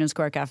chef of Union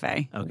Square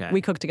Cafe. Okay. We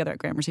cook together at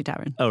Gramercy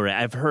Tavern. Oh, right.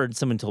 I've heard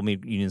someone told me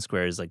Union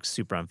Square is like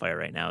super on fire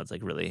right now. It's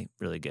like really,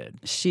 really good.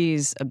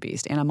 She's a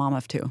beast and a mom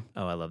of 2.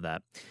 Oh, I love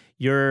that.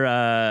 Your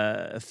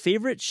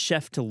favorite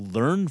chef to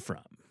learn from?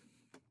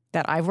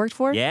 That I've worked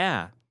for?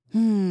 Yeah.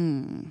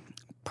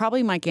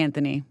 Probably Mike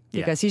Anthony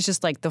because he's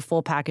just like the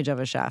full package of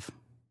a chef.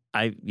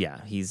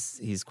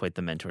 He's quite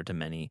the mentor to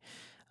many.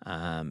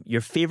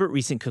 Your favorite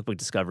recent cookbook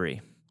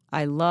discovery?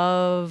 I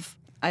love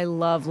I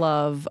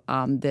love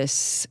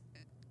this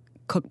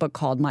cookbook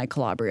called My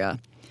Calabria.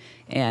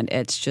 And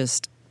it's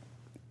just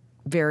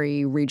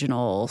very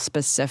regional,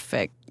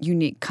 specific,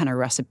 unique kind of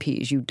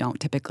recipes you don't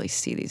typically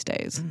see these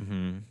days.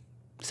 Mm-hmm.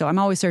 So I'm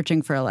always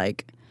searching for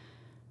like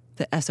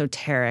the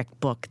esoteric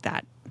book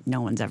that no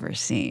one's ever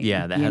seen.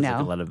 Yeah, that has like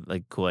a lot of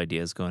like cool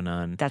ideas going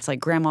on. That's like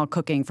grandma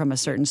cooking from a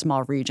certain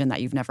small region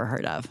that you've never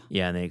heard of.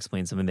 Yeah, and they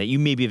explain something that you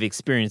maybe have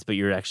experienced, but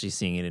you're actually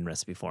seeing it in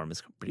recipe form.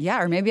 Is pretty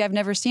or maybe I've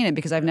never seen it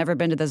because I've never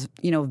been to this,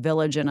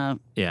 village in a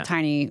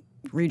tiny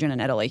region in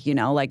Italy.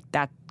 Like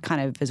that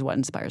kind of is what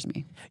inspires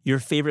me. Your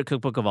favorite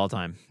cookbook of all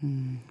time?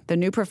 The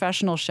New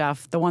Professional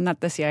Chef, the one that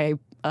the CIA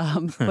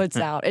puts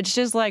out. It's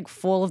just like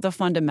full of the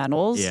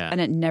fundamentals, and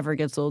it never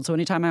gets old. So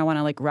anytime I want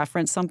to like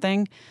reference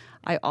something,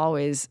 I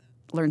always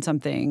learn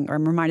something or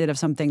I'm reminded of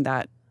something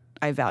that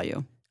I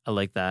value. I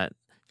like that.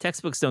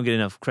 Textbooks don't get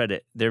enough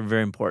credit. They're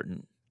very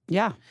important.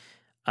 Yeah.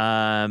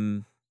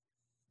 Do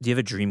you have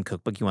a dream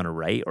cookbook you want to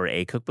write or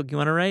a cookbook you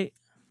want to write?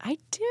 I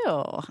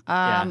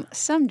do.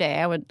 Someday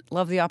I would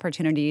love the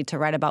opportunity to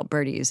write about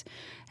birdies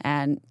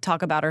and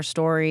talk about our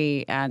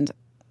story and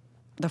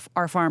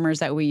our farmers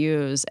that we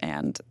use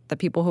and the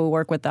people who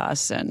work with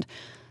us and,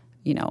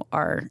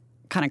 our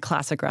kind of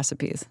classic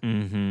recipes.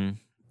 Mm-hmm.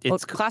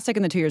 It's classic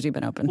in the 2 years we've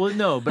been open. Well,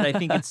 no, but I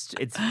think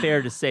it's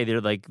fair to say they're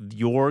like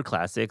your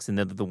classics and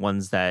they're the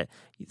ones that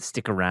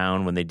stick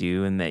around when they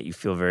do and that you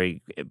feel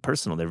very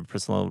personal. They're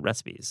personal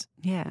recipes.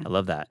 Yeah. I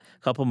love that.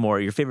 A couple more.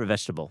 Your favorite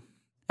vegetable?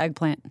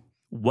 Eggplant.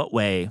 What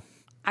way?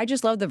 I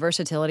just love the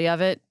versatility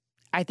of it.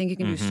 I think you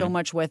can do so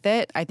much with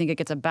it. I think it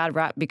gets a bad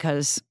rap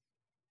because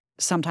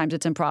sometimes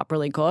it's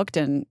improperly cooked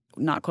and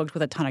not cooked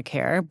with a ton of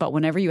care. But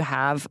whenever you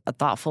have a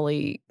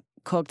thoughtfully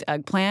cooked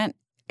eggplant,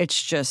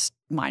 it's just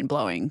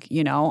mind-blowing,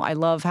 I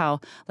love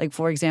how, like,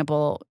 for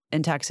example,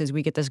 in Texas,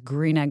 we get this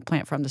green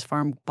eggplant from this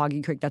farm,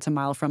 Boggy Creek, that's a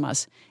mile from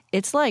us.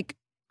 It's like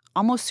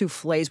almost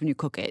soufflés when you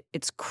cook it.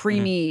 It's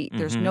creamy.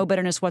 There's no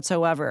bitterness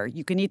whatsoever.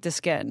 You can eat the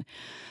skin.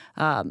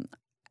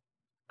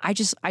 I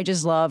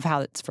just love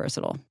how it's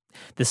versatile.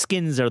 The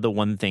skins are the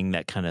one thing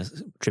that kind of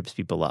trips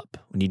people up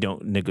when you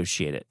don't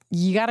negotiate it.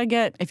 You got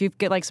to if you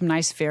get like some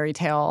nice fairy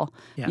tale,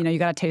 you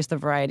got to taste the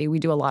variety. We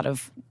do a lot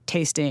of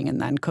tasting and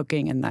then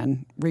cooking and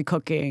then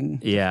recooking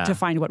to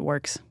find what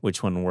works.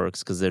 Which one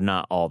works, because they're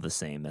not all the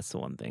same. That's the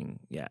one thing.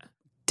 Yeah.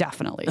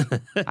 Definitely.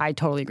 I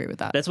totally agree with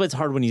that. That's why it's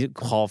hard when you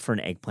call for an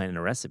eggplant in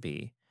a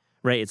recipe,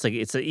 right? It's like,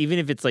 even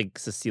if it's like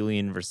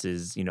Sicilian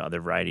versus,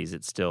 other varieties,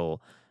 it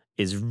still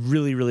is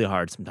really, really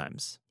hard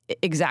sometimes.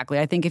 Exactly.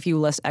 I think if you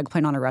list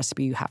eggplant on a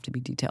recipe, you have to be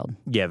detailed.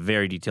 Yeah,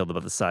 very detailed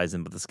about the size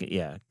and about the skin.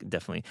 Yeah,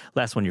 definitely.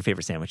 Last one, your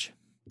favorite sandwich?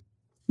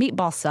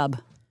 Meatball sub.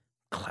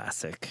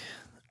 Classic.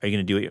 Are you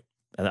going to do it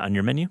on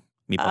your menu?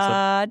 Meatball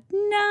sub?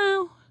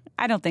 No,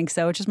 I don't think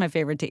so. It's just my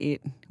favorite to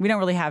eat. We don't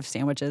really have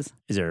sandwiches.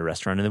 Is there a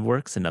restaurant in the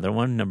works? Another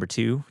one? Number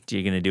 2? Are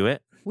you going to do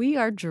it? We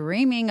are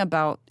dreaming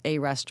about a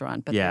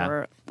restaurant, but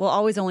there will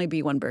always only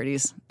be one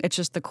Birdie's. It's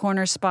just the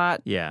corner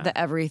spot, the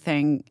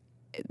everything.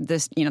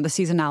 This, the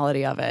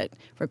seasonality of it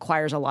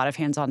requires a lot of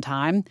hands-on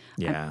time.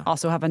 Yeah. I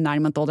also have a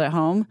 9-month-old at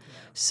home,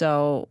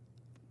 so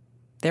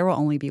there will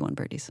only be one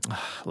Birdie's.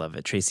 Love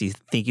it. Tracy,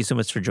 thank you so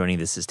much for joining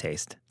This Is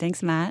Taste.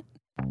 Thanks, Matt.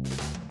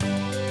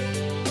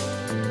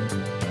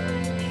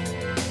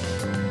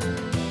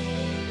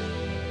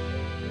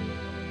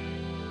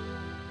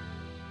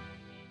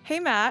 Hey,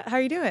 Matt, how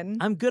are you doing?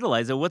 I'm good,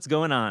 Eliza. What's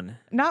going on?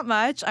 Not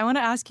much. I want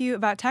to ask you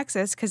about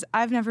Texas because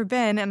I've never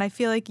been and I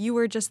feel like you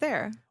were just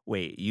there.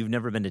 Wait, you've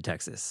never been to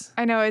Texas?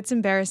 I know, it's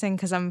embarrassing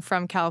because I'm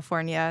from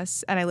California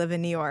and I live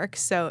in New York,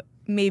 so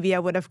maybe I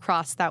would have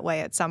crossed that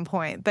way at some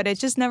point, but it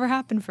just never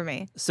happened for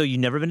me. So you've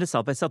never been to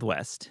South by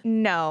Southwest?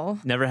 No.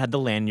 Never had the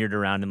lanyard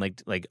around and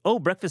like, oh,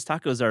 breakfast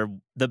tacos are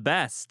the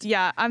best.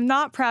 Yeah, I'm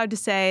not proud to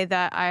say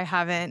that I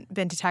haven't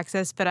been to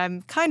Texas, but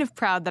I'm kind of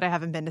proud that I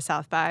haven't been to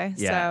South by.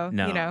 Yeah, so,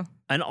 no.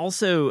 And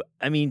also,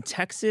 I mean,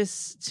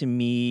 Texas to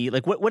me,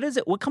 like what is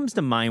it? What comes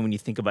to mind when you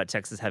think about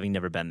Texas having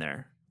never been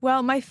there?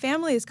 Well, my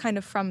family is kind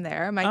of from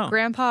there. My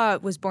grandpa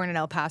was born in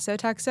El Paso,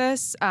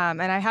 Texas,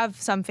 and I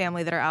have some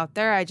family that are out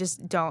there.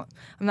 I'm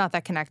not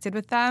that connected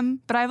with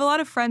them. But I have a lot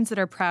of friends that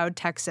are proud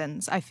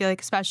Texans. I feel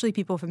like especially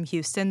people from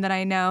Houston that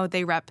I know,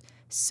 they rep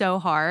so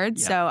hard.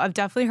 Yeah. So I've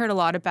definitely heard a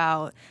lot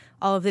about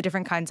all of the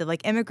different kinds of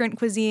like immigrant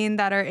cuisine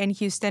that are in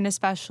Houston,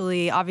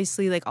 especially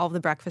obviously like all of the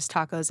breakfast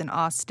tacos in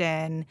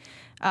Austin,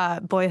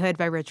 Boyhood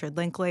by Richard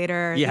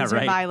Linklater. Yeah, These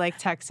right. are my like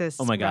Texas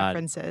God.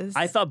 references.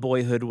 I thought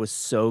Boyhood was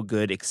so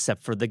good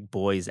except for the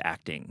boys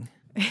acting.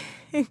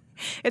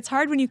 It's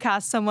hard when you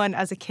cast someone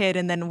as a kid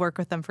and then work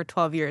with them for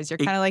 12 years. You're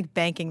kind of like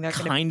banking they're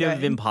going to be kind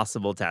of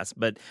impossible task.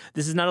 But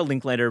this is not a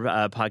Linklater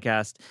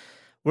podcast.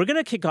 We're going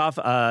to kick off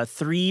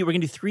we're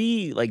going to do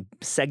 3 like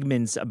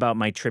segments about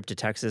my trip to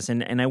Texas.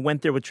 And I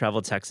went there with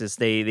Travel Texas.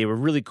 They were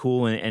really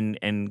cool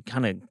and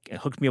kind of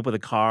hooked me up with a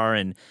car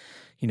and,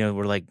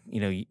 were like,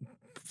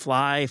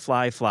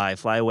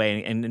 fly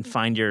away and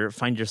find your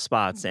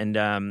spots. And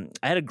I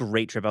had a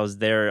great trip. I was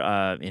there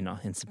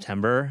in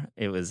September.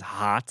 It was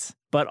hot.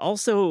 But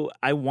also,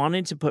 I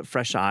wanted to put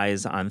fresh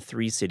eyes on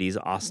 3 cities,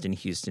 Austin,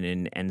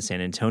 Houston, and San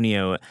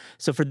Antonio.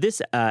 So for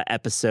this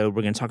episode,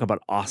 we're going to talk about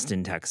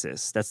Austin,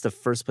 Texas. That's the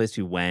first place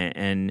we went.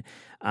 And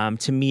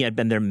to me, I'd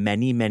been there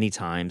many, many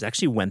times. I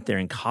actually went there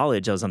in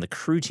college. I was on the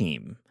crew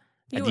team.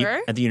 You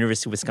were? At the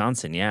University of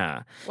Wisconsin,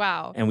 yeah.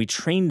 Wow. And we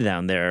trained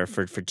down there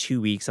for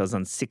 2 weeks. I was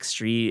on 6th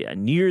Street,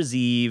 New Year's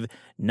Eve,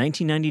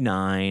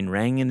 1999,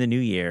 rang in the new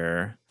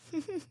year.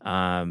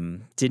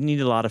 Didn't eat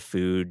a lot of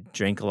food,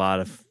 drank a lot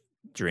of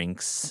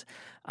drinks.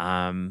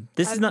 You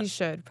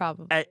should,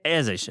 probably.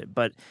 As I should.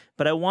 But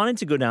I wanted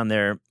to go down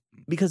there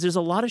because there's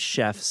a lot of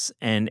chefs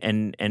and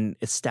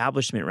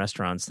establishment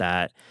restaurants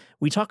that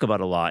we talk about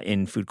a lot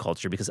in food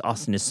culture because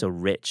Austin is so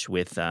rich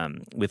with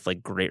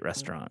like great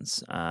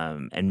restaurants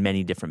and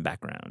many different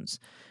backgrounds.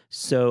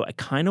 So I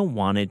kind of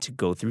wanted to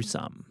go through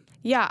some.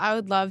 Yeah, I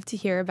would love to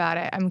hear about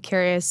it. I'm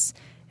curious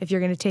if you're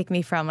going to take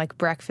me from like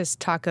breakfast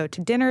taco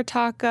to dinner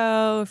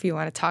taco, if you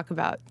want to talk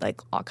about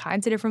like all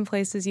kinds of different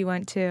places you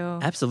went to.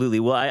 Absolutely.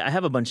 Well, I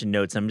have a bunch of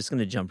notes. I'm just going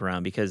to jump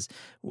around because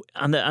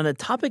on the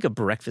topic of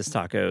breakfast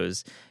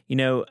tacos,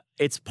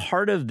 it's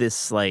part of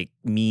this like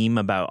meme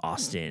about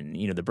Austin,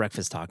 the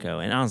breakfast taco.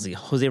 And honestly,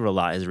 Jose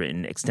Rolat has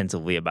written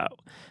extensively about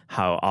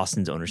how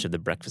Austin's ownership of the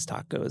breakfast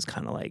taco is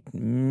kind of like,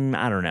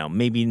 I don't know,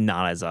 maybe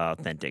not as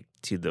authentic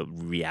to the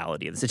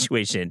reality of the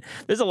situation.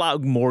 There's a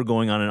lot more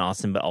going on in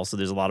Austin, but also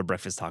there's a lot of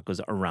breakfast tacos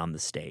around the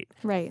state.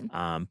 Right.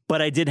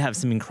 But I did have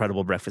some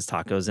incredible breakfast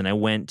tacos, and I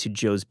went to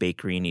Joe's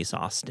Bakery in East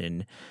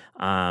Austin,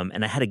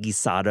 and I had a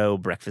guisado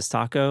breakfast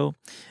taco.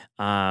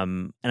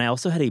 And I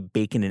also had a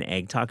bacon and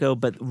egg taco,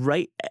 but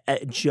right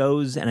at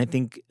Joe's, and I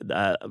think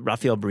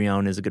Rafael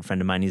Brion is a good friend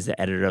of mine. He's the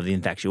editor of The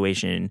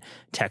Infatuation,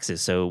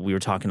 Texas. So we were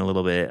talking a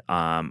little bit,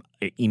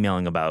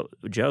 emailing about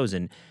Joe's,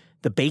 and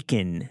the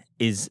bacon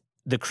is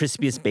the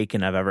crispiest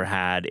bacon I've ever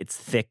had. It's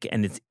thick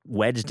and it's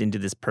wedged into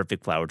this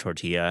perfect flour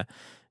tortilla.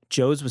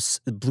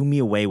 Joe's blew me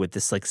away with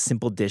this like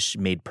simple dish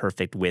made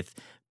perfect with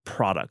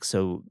products.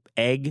 So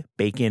egg,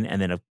 bacon,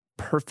 and then a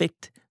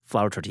perfect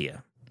flour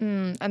tortilla.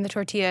 And the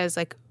tortilla is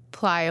like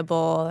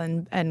pliable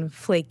and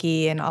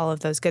flaky and all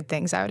of those good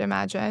things, I would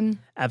imagine.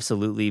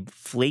 Absolutely.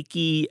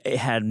 Flaky. It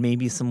had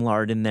maybe some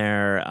lard in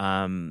there.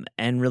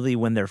 And really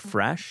when they're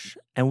fresh,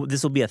 and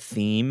this will be a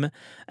theme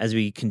as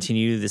we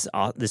continue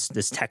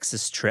this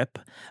Texas trip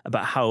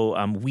about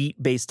how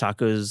wheat-based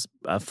tacos,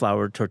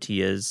 flour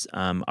tortillas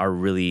are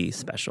really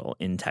special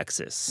in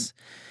Texas.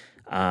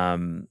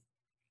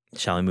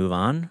 Shall I move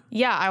on?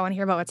 Yeah, I want to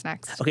hear about what's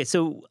next. Okay,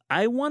 so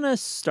I want to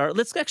start.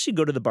 Let's actually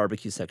go to the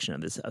barbecue section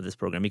of this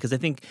program because I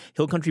think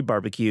Hill Country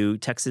Barbecue,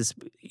 Texas,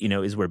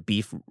 is where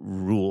beef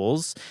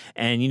rules.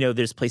 And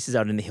there's places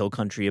out in the Hill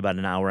Country about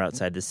an hour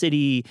outside the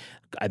city.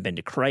 I've been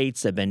to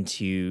Kreitz. I've been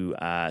to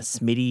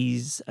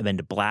Smitty's. I've been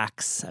to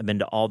Black's. I've been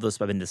to all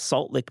those. I've been to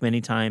Salt Lick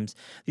many times.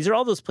 These are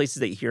all those places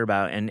that you hear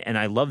about, and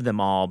I love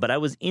them all. But I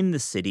was in the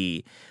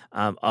city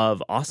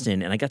of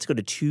Austin, and I got to go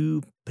to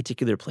 2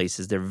 particular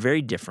places. They're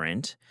very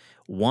different.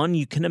 One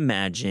you can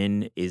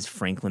imagine is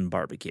Franklin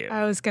Barbecue.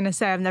 I was going to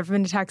say, I've never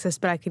been to Texas,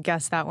 but I could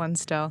guess that one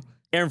still.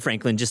 Aaron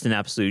Franklin, just an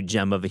absolute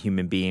gem of a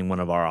human being, one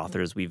of our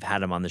authors. We've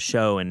had him on the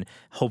show and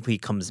hope he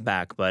comes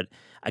back. But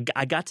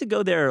I got to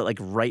go there like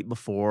right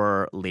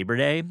before Labor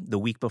Day, the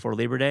week before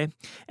Labor Day.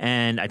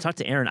 And I talked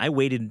to Aaron. I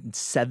waited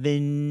 8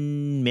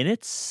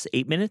 minutes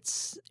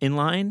in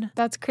line.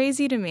 That's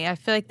crazy to me. I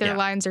feel like their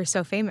lines are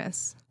so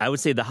famous. I would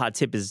say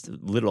the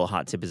literal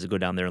hot tip is to go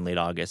down there in late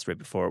August,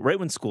 right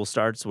when school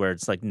starts, where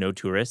it's like no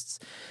tourists.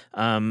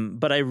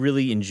 But I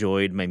really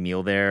enjoyed my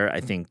meal there. I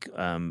think,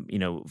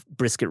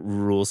 brisket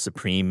rules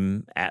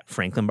supreme at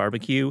Franklin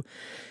Barbecue.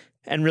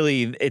 And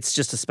really, it's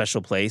just a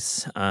special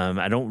place.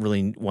 I don't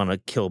really want to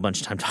kill a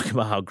bunch of time talking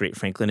about how great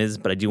Franklin is,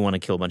 but I do want to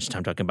kill a bunch of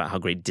time talking about how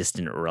great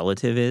Distant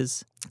Relative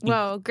is.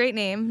 Whoa, great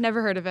name.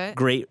 Never heard of it.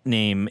 Great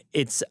name.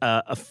 It's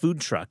a food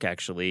truck,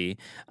 actually.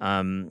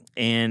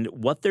 And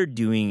what they're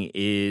doing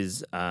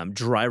is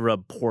dry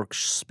rub pork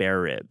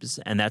spare ribs.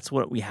 And that's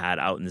what we had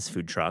out in this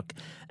food truck.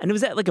 And it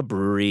was at like a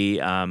brewery,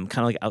 kind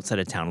of like outside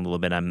of town a little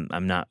bit.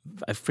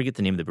 I forget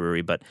the name of the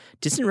brewery, but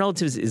Distant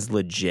Relatives is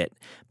legit.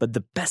 But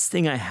the best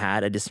thing I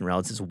had at Distant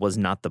Relatives was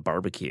not the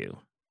barbecue.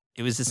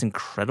 It was this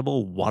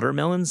incredible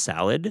watermelon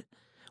salad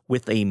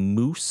with a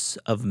mousse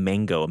of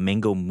mango, a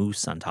mango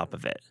mousse on top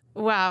of it.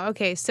 Wow.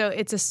 Okay. So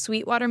it's a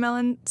sweet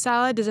watermelon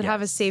salad. Does it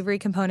have a savory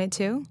component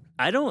too?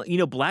 I don't,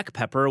 black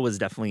pepper was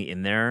definitely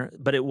in there,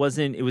 but it was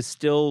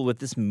still with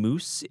this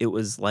mousse. It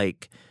was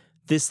like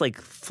this like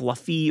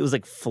fluffy, it was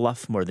like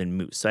fluff more than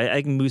mousse. So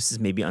I think mousse is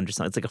maybe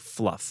underselling. It's like a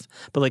fluff,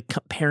 but like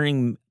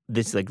pairing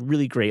this like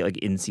really great like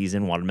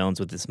in-season watermelons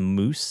with this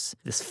mousse,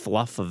 this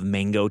fluff of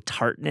mango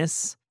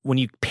tartness. When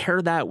you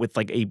pair that with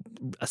like a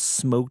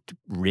smoked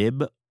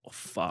rib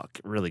fuck,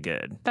 really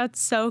good.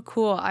 That's so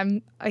cool.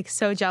 I'm like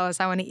so jealous.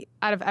 I want to eat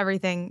out of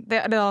everything.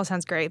 That all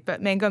sounds great,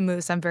 but mango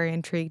mousse, I'm very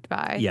intrigued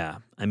by. Yeah,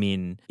 I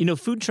mean, you know,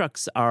 food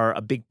trucks are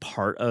a big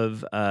part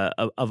of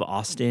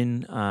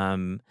Austin.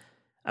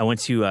 I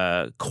went to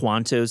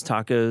Quanto's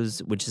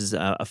Tacos, which is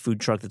a food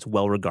truck that's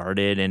well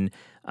regarded, and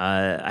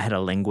I had a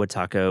lengua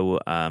taco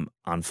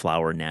on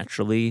flour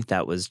naturally.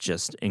 That was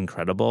just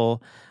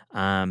incredible,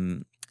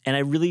 and I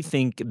really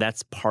think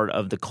that's part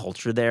of the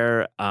culture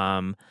there.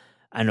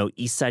 I know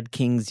Eastside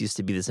Kings used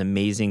to be this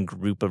amazing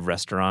group of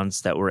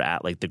restaurants that were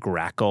at like the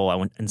Grackle. I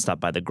went and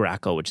stopped by the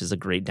Grackle, which is a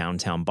great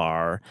downtown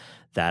bar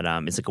that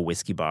is like a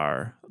whiskey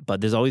bar.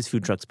 But there's always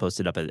food trucks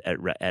posted up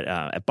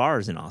at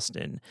bars in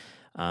Austin.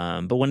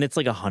 But when it's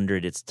like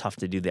 100, it's tough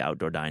to do the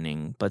outdoor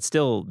dining. But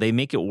still, they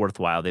make it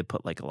worthwhile. They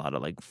put like a lot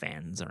of like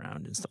fans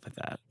around and stuff like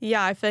that.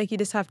 Yeah, I feel like you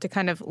just have to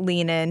kind of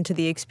lean into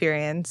the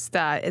experience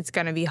that it's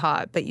going to be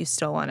hot, but you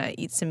still want to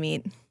eat some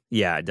meat.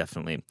 Yeah,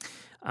 definitely.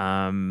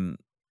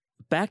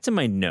 Back to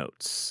my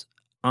notes.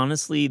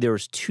 Honestly, there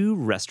was 2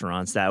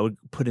 restaurants that I would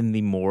put in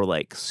the more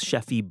like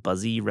chefy,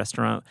 buzzy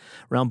restaurant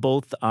around.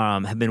 Both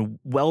have been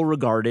well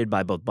regarded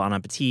by both Bon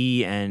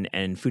Appetit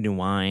and Food and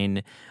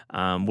Wine.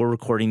 We're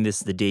recording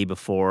this the day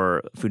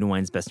before Food and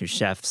Wine's Best New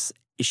Chefs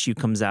issue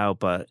comes out,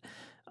 but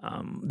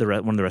one of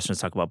the restaurants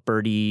talk about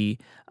Birdie.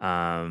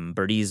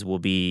 Birdie's will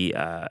be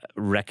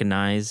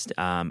recognized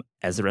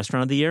as the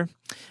restaurant of the year,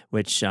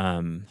 which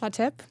Hot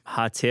tip.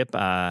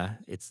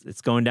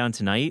 It's going down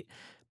tonight.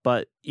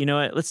 But you know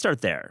what? Let's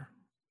start there.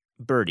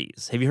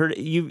 Birdie's. Have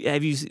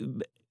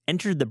you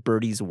entered the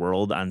Birdie's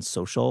world on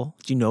social?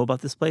 Do you know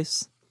about this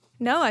place?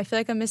 No, I feel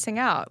like I'm missing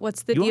out.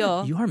 What's the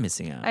deal? You are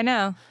missing out. I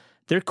know.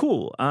 They're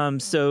cool.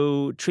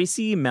 So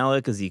Tracy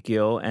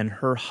Malechek-Ezekiel and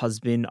her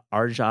husband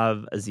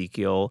Arjav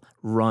Ezekiel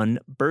run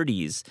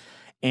Birdie's,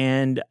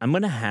 and I'm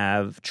gonna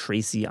have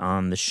Tracy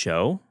on the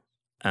show.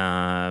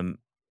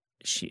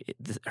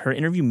 Her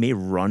interview may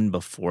run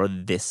before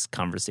this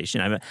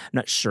conversation. I'm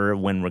not sure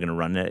when we're going to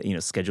run it, you know,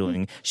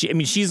 scheduling.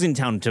 She's in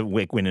town to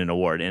win an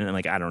award. And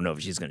like, I don't know if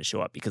she's going to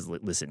show up because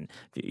listen,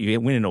 if you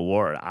win an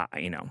award,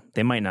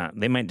 they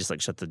might just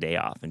like shut the day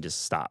off and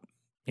just stop,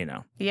 you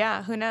know?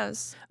 Yeah. Who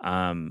knows?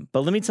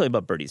 But let me tell you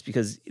about Birdie's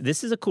because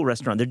this is a cool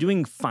restaurant. They're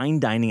doing fine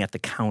dining at the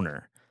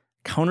counter.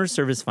 Counter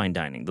service fine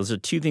dining. Those are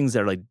 2 things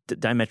that are like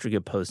diametrically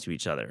opposed to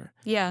each other.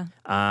 Yeah.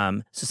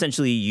 So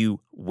essentially you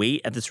wait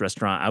at this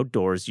restaurant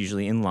outdoors,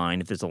 usually in line.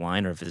 If there's a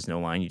line or if there's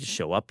no line, you just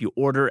show up. You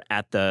order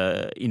at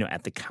the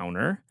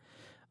counter.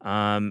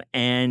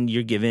 And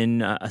you're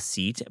given a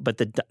seat, but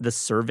the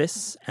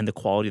service and the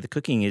quality of the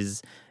cooking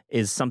is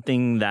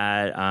something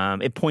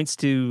that it points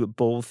to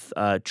both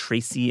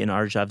Tracy and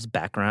Arjav's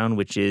background,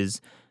 which is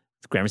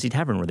the Gramercy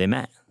Tavern where they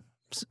met.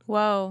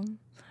 Whoa.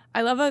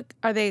 I love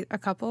are they a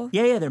couple?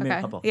 Yeah, they're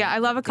married couple. Yeah, I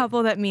love a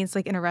couple that meets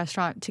like in a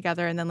restaurant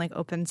together and then like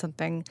open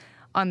something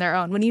on their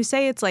own. When you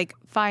say it's like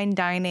fine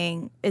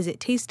dining, is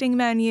it tasting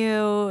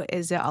menu?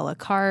 Is it a la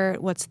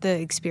carte? What's the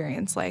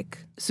experience like?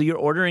 So you're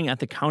ordering at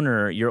the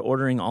counter, you're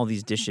ordering all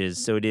these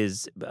dishes. So it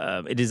is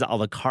a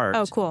la carte.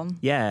 Oh, cool.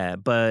 Yeah,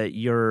 but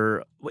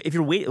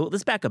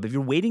let's back up. If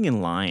you're waiting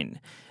in line,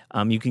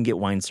 you can get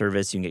wine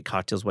service, you can get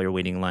cocktails while you're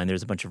waiting in line.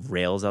 There's a bunch of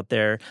rails out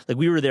there. Like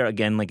we were there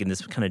again, like in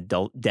this kind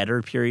of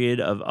deader period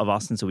of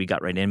Austin, so we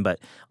got right in. But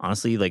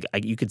honestly, like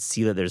you could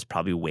see that there's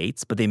probably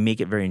waits, but they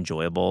make it very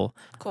enjoyable.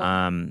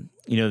 Cool.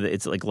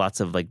 It's like lots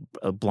of like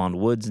blonde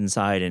woods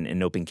inside and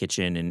an open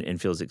kitchen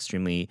and feels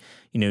extremely,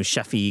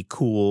 chefy,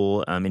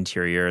 cool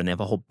interior. And they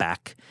have a whole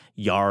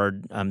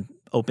backyard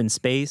open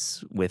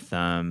space with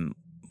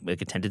like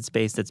a tented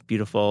space that's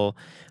beautiful.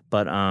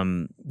 But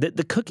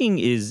the cooking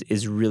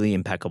is really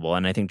impeccable,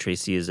 and I think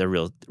Tracy is a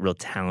real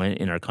talent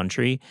in our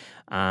country.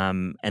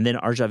 And then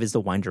Arjav is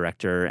the wine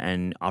director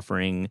and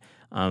offering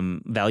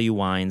value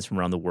wines from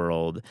around the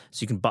world.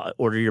 So you can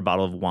order your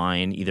bottle of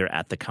wine either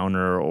at the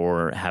counter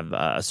or have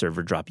a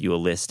server drop you a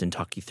list and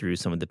talk you through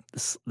some of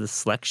the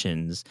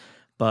selections.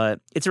 But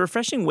it's a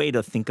refreshing way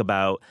to think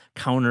about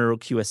counter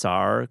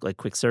QSR, like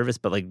quick service,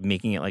 but like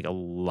making it like a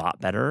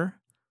lot better.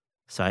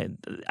 So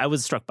I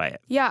was struck by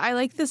it. Yeah, I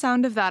like the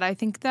sound of that. I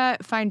think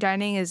that fine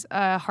dining is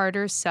a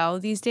harder sell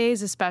these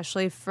days,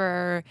 especially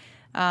for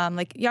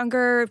like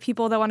younger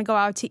people that want to go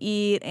out to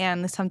eat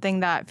and something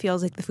that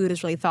feels like the food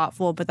is really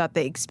thoughtful, but that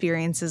the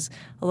experience is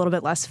a little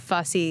bit less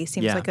fussy.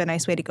 Seems like a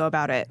nice way to go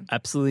about it.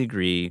 Absolutely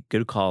agree.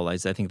 Good call,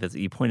 Liza. I think that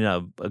you pointed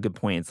out a good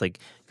point. It's like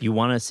if you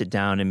want to sit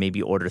down and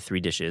maybe order 3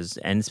 dishes,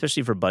 and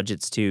especially for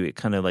budgets too, it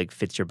kind of like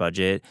fits your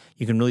budget.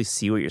 You can really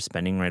see what you're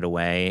spending right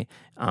away.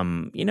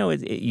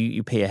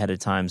 You pay ahead of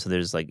time, so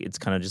there's like it's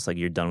kind of just like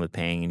you're done with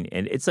paying,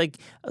 and it's like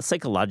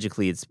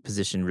psychologically it's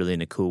positioned really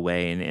in a cool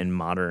way and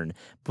modern.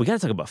 But we got to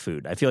talk about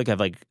food. I feel like I've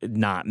like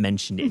not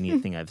mentioned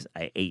anything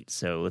I ate,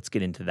 so let's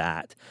get into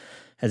that.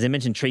 As I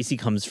mentioned, Tracy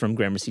comes from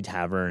Gramercy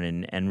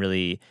Tavern and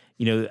really,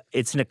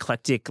 it's an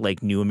eclectic,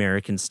 like new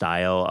American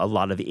style. A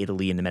lot of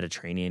Italy and the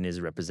Mediterranean is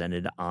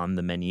represented on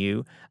the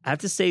menu. I have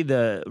to say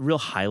the real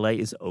highlight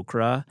is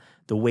okra.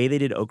 The way they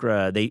did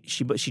okra,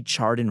 she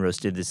charred and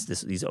roasted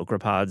these okra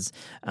pods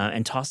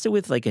and tossed it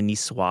with like a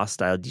Niçoise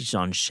style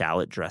Dijon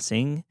shallot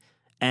dressing.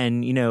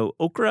 And,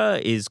 okra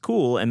is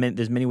cool. And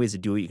there's many ways to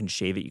do it. You can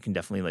shave it. You can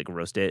definitely like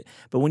roast it.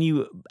 But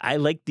I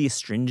like the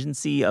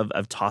astringency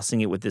of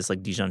tossing it with this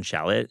like Dijon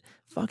shallot.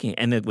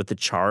 And then with the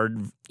charred,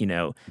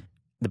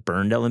 the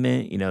burned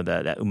element,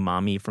 that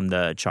umami from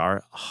the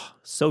char. Oh,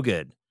 so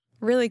good.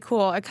 Really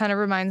cool. It kind of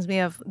reminds me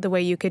of the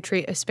way you could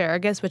treat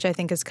asparagus, which I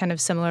think is kind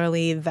of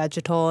similarly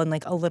vegetal and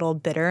like a little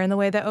bitter in the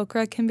way that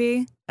okra can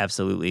be.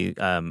 Absolutely.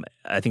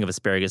 I think of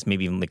asparagus,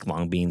 maybe even like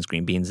long beans,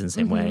 green beans in the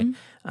same way.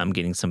 I'm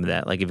getting some of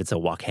that, like if it's a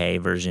wok hei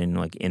version,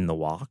 like in the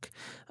wok.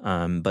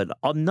 But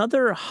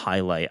another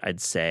highlight,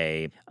 I'd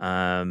say,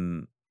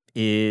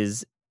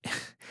 is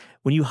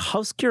when you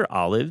house cure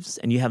olives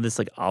and you have this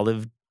like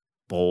olive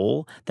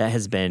bowl that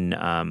has been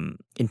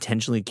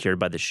intentionally cured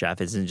by the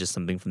chef, isn't just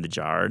something from the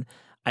jar.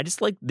 I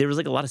just there was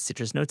like a lot of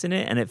citrus notes in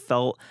it, and it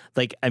felt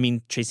like,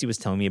 Tracy was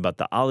telling me about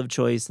the olive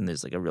choice, and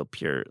there's like a real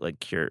pure, like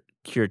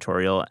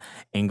curatorial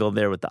angle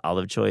there with the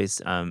olive choice.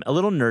 A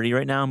little nerdy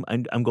right now.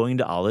 I'm going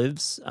to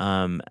olives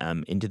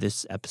into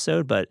this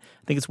episode, but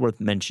I think it's worth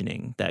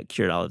mentioning that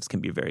cured olives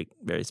can be very,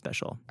 very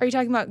special. Are you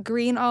talking about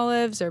green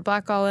olives or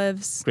black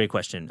olives? Great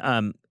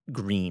question.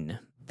 Green.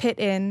 Pit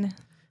in.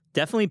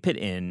 Definitely pit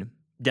in.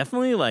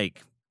 Definitely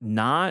like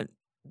not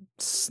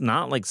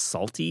like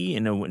salty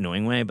in an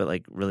annoying way, but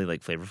like really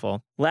like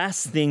flavorful.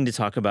 Last thing to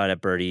talk about at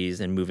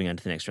Birdie's and moving on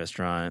to the next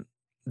restaurant,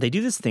 they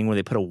do this thing where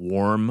they put a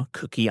warm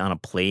cookie on a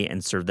plate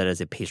and serve that as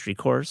a pastry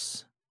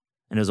course.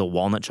 And it was a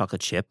walnut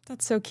chocolate chip.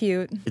 That's so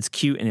cute. It's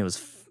cute and it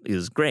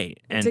was great.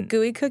 And it's a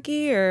gooey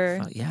cookie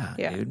or? Yeah,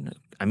 dude.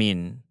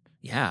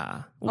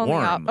 Yeah.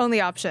 Only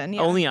option.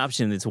 Yeah. Only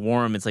option. It's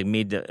warm. It's like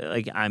made to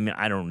like, I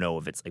don't know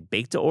if it's like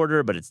baked to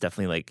order, but it's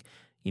definitely like,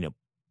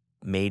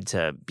 made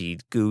to be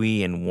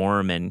gooey and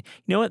warm. And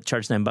you know what?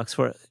 Charge $9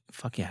 for it.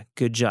 Fuck yeah.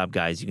 Good job,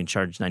 guys. You can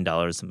charge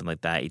 $9, something like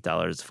that,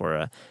 $8 for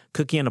a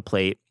cookie on a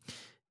plate.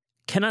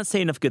 Cannot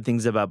say enough good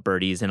things about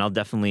Birdie's, and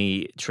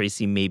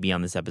Tracy may be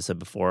on this episode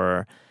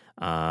before,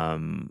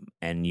 and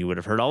you would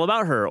have heard all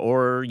about her,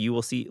 or you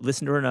will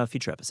listen to her in a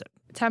future episode.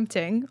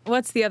 Tempting.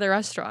 What's the other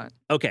restaurant?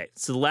 Okay,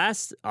 so the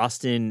last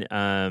Austin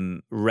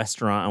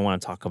restaurant I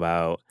want to talk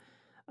about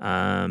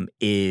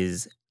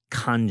is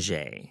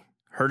Canje.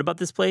 Heard about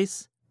this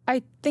place?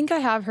 I think I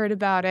have heard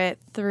about it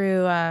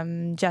through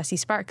Jesse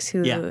Sparks,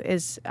 who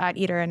is at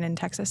Eater and in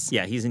Texas.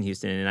 Yeah, he's in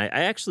Houston, and I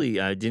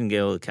actually I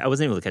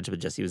wasn't able to catch up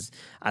with Jesse. He was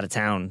out of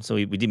town, so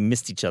we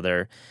missed each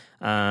other.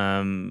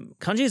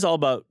 Canje is all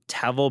about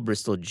Tavel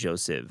Bristol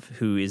Joseph,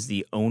 who is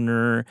the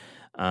owner.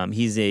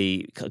 He's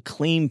a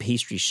acclaimed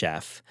pastry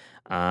chef.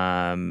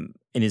 In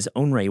his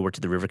own right, he worked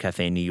at the River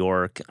Cafe in New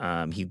York.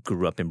 He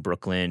grew up in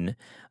Brooklyn.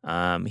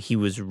 He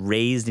was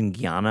raised in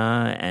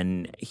Guyana,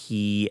 and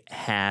he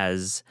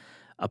has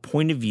a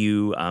point of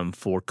view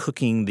for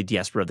cooking the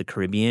diaspora of the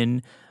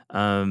Caribbean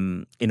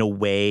in a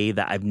way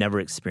that I've never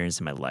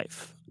experienced in my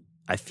life.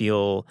 I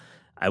feel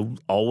I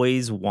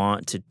always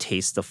want to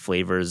taste the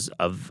flavors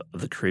of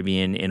the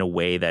Caribbean in a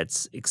way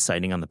that's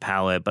exciting on the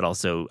palate, but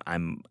also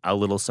I'm a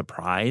little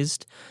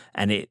surprised.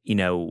 And it,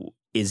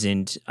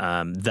 isn't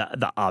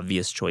the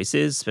obvious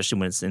choices, especially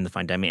when it's in the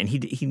fine dining. And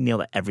he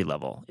nailed it at every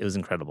level. It was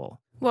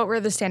incredible. What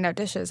were the standout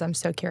dishes? I'm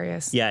so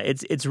curious. Yeah,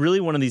 it's really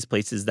one of these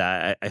places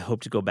that I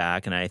hope to go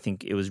back, and I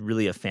think it was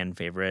really a fan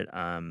favorite.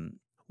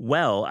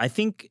 I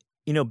think,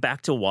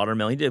 back to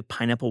watermelon, he did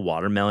pineapple,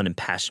 watermelon, and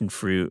passion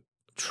fruit,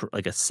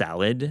 like a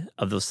salad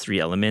of those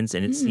three elements.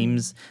 And it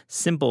seems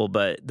simple,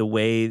 but the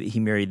way that he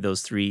married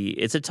those three,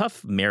 it's a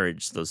tough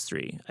marriage, those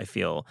three, I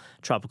feel.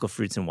 Tropical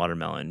fruits and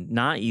watermelon.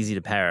 Not easy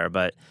to pair,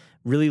 but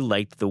really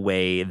liked the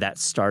way that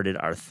started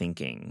our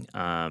thinking.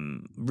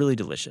 Really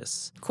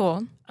delicious.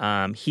 Cool.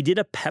 He did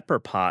a pepper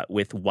pot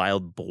with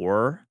wild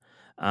boar,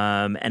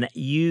 and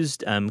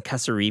used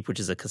cassareep, which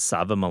is a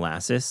cassava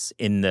molasses,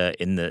 in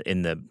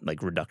the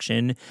like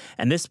reduction.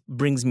 And this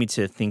brings me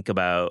to think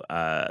about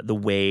the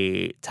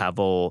way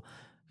Tavel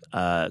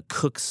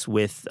cooks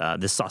with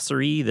the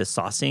saucery, the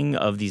saucing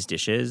of these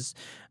dishes.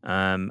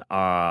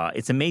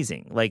 It's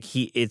amazing. Like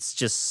it's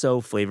just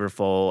so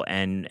flavorful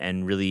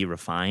and really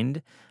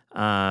refined.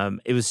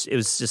 It was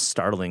just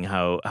startling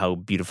how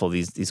beautiful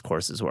these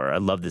courses were. I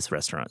love this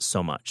restaurant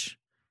so much.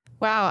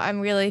 Wow, I'm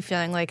really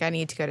feeling like I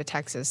need to go to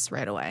Texas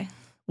right away.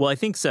 Well, I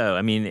think so.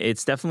 I mean,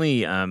 it's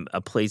definitely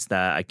a place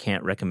that I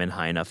can't recommend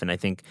high enough. And I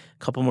think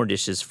a couple more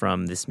dishes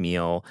from this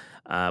meal.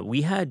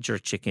 We had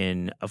jerk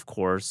chicken, of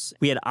course.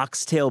 We had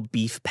oxtail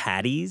beef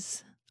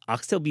patties.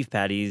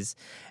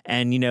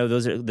 And,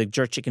 those are the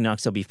jerk chicken and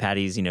oxtail beef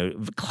patties,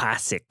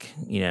 classic,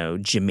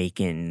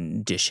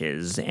 Jamaican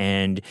dishes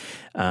and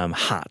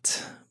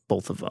hot.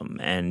 both of them,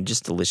 and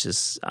just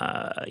delicious,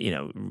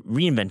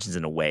 reinventions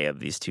in a way of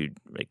these two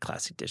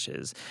classic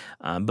dishes.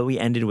 But we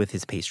ended with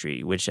his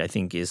pastry, which I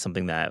think is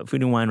something that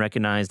Food and Wine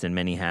recognized, and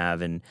many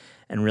have. And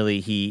really,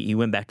 he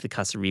went back to the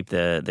cassaripe,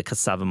 the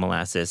cassava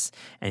molasses,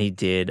 and he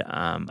did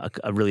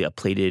a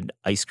plated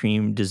ice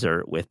cream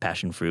dessert with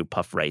passion fruit,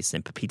 puffed rice,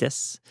 and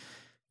pepitas.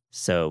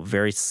 So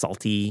very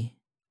salty,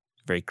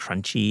 very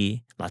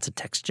crunchy, lots of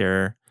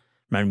texture.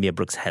 Reminded me of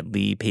Brooks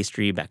Headley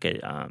pastry back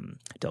at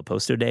Del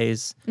Posto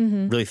days.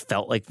 Mm-hmm. Really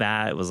felt like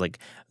that. It was like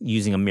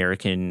using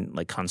American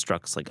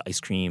constructs like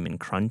ice cream and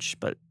crunch,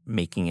 but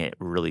making it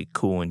really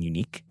cool and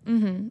unique.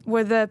 Mm-hmm.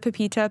 Were the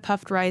pepita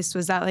puffed rice,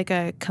 was that like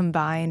a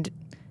combined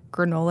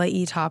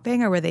granola-y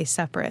topping, or were they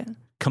separate?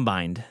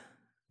 Combined.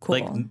 Cool.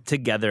 Like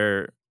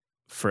together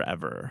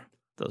forever.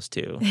 Those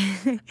two.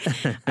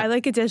 I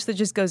like a dish that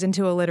just goes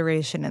into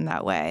alliteration in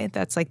that way.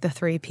 That's like the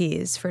 3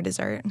 Ps for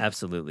dessert.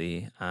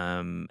 Absolutely.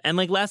 And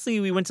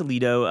lastly, we went to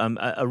Lido,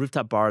 a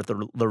rooftop bar at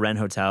the Loren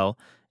Hotel.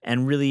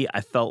 And really,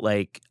 I felt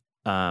like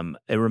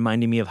it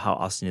reminded me of how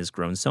Austin has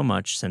grown so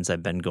much since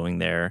I've been going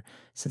there,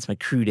 since my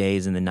crew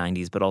days in the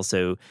 90s, but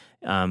also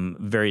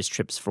various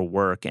trips for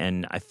work.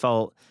 And I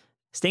felt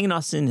staying in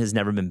Austin has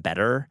never been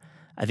better.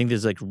 I think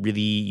there's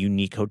really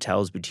unique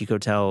hotels, boutique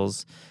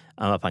hotels.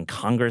 Up on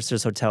Congress,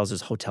 there's hotels.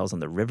 There's hotels on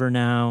the river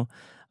now,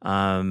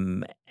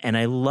 and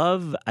I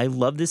love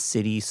this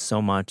city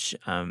so much.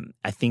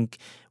 I think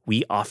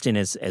we often,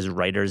 as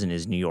writers and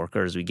as New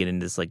Yorkers, we get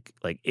into this like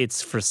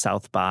it's for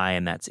South by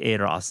and that's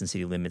it, or Austin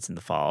city limits in the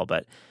fall.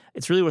 But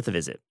it's really worth a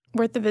visit.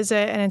 Worth the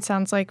visit, and it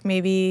sounds like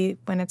maybe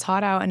when it's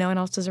hot out and no one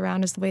else is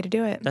around is the way to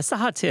do it. That's the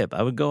hot tip.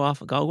 I would go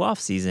off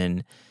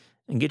season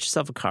and get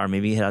yourself a car.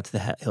 Maybe head out to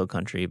the hill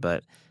country.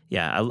 But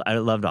yeah, I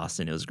loved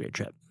Austin. It was a great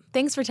trip.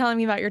 Thanks for telling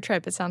me about your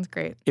trip. It sounds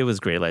great. It was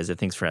great, Liza.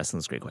 Thanks for asking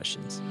those great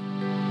questions.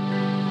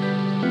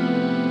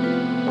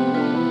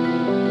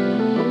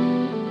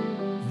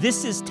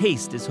 This is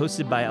Taste is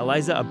hosted by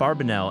Eliza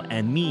Abarbanel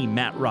and me,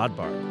 Matt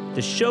Rodbard.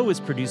 The show is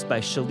produced by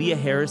Shalia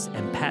Harris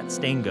and Pat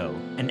Stango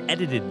and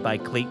edited by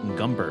Clayton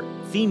Gumbert.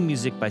 Theme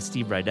music by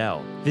Steve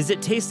Rydell.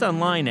 Visit Taste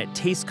online at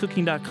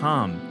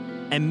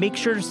tastecooking.com and make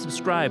sure to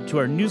subscribe to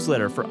our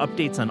newsletter for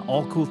updates on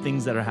all cool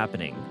things that are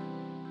happening.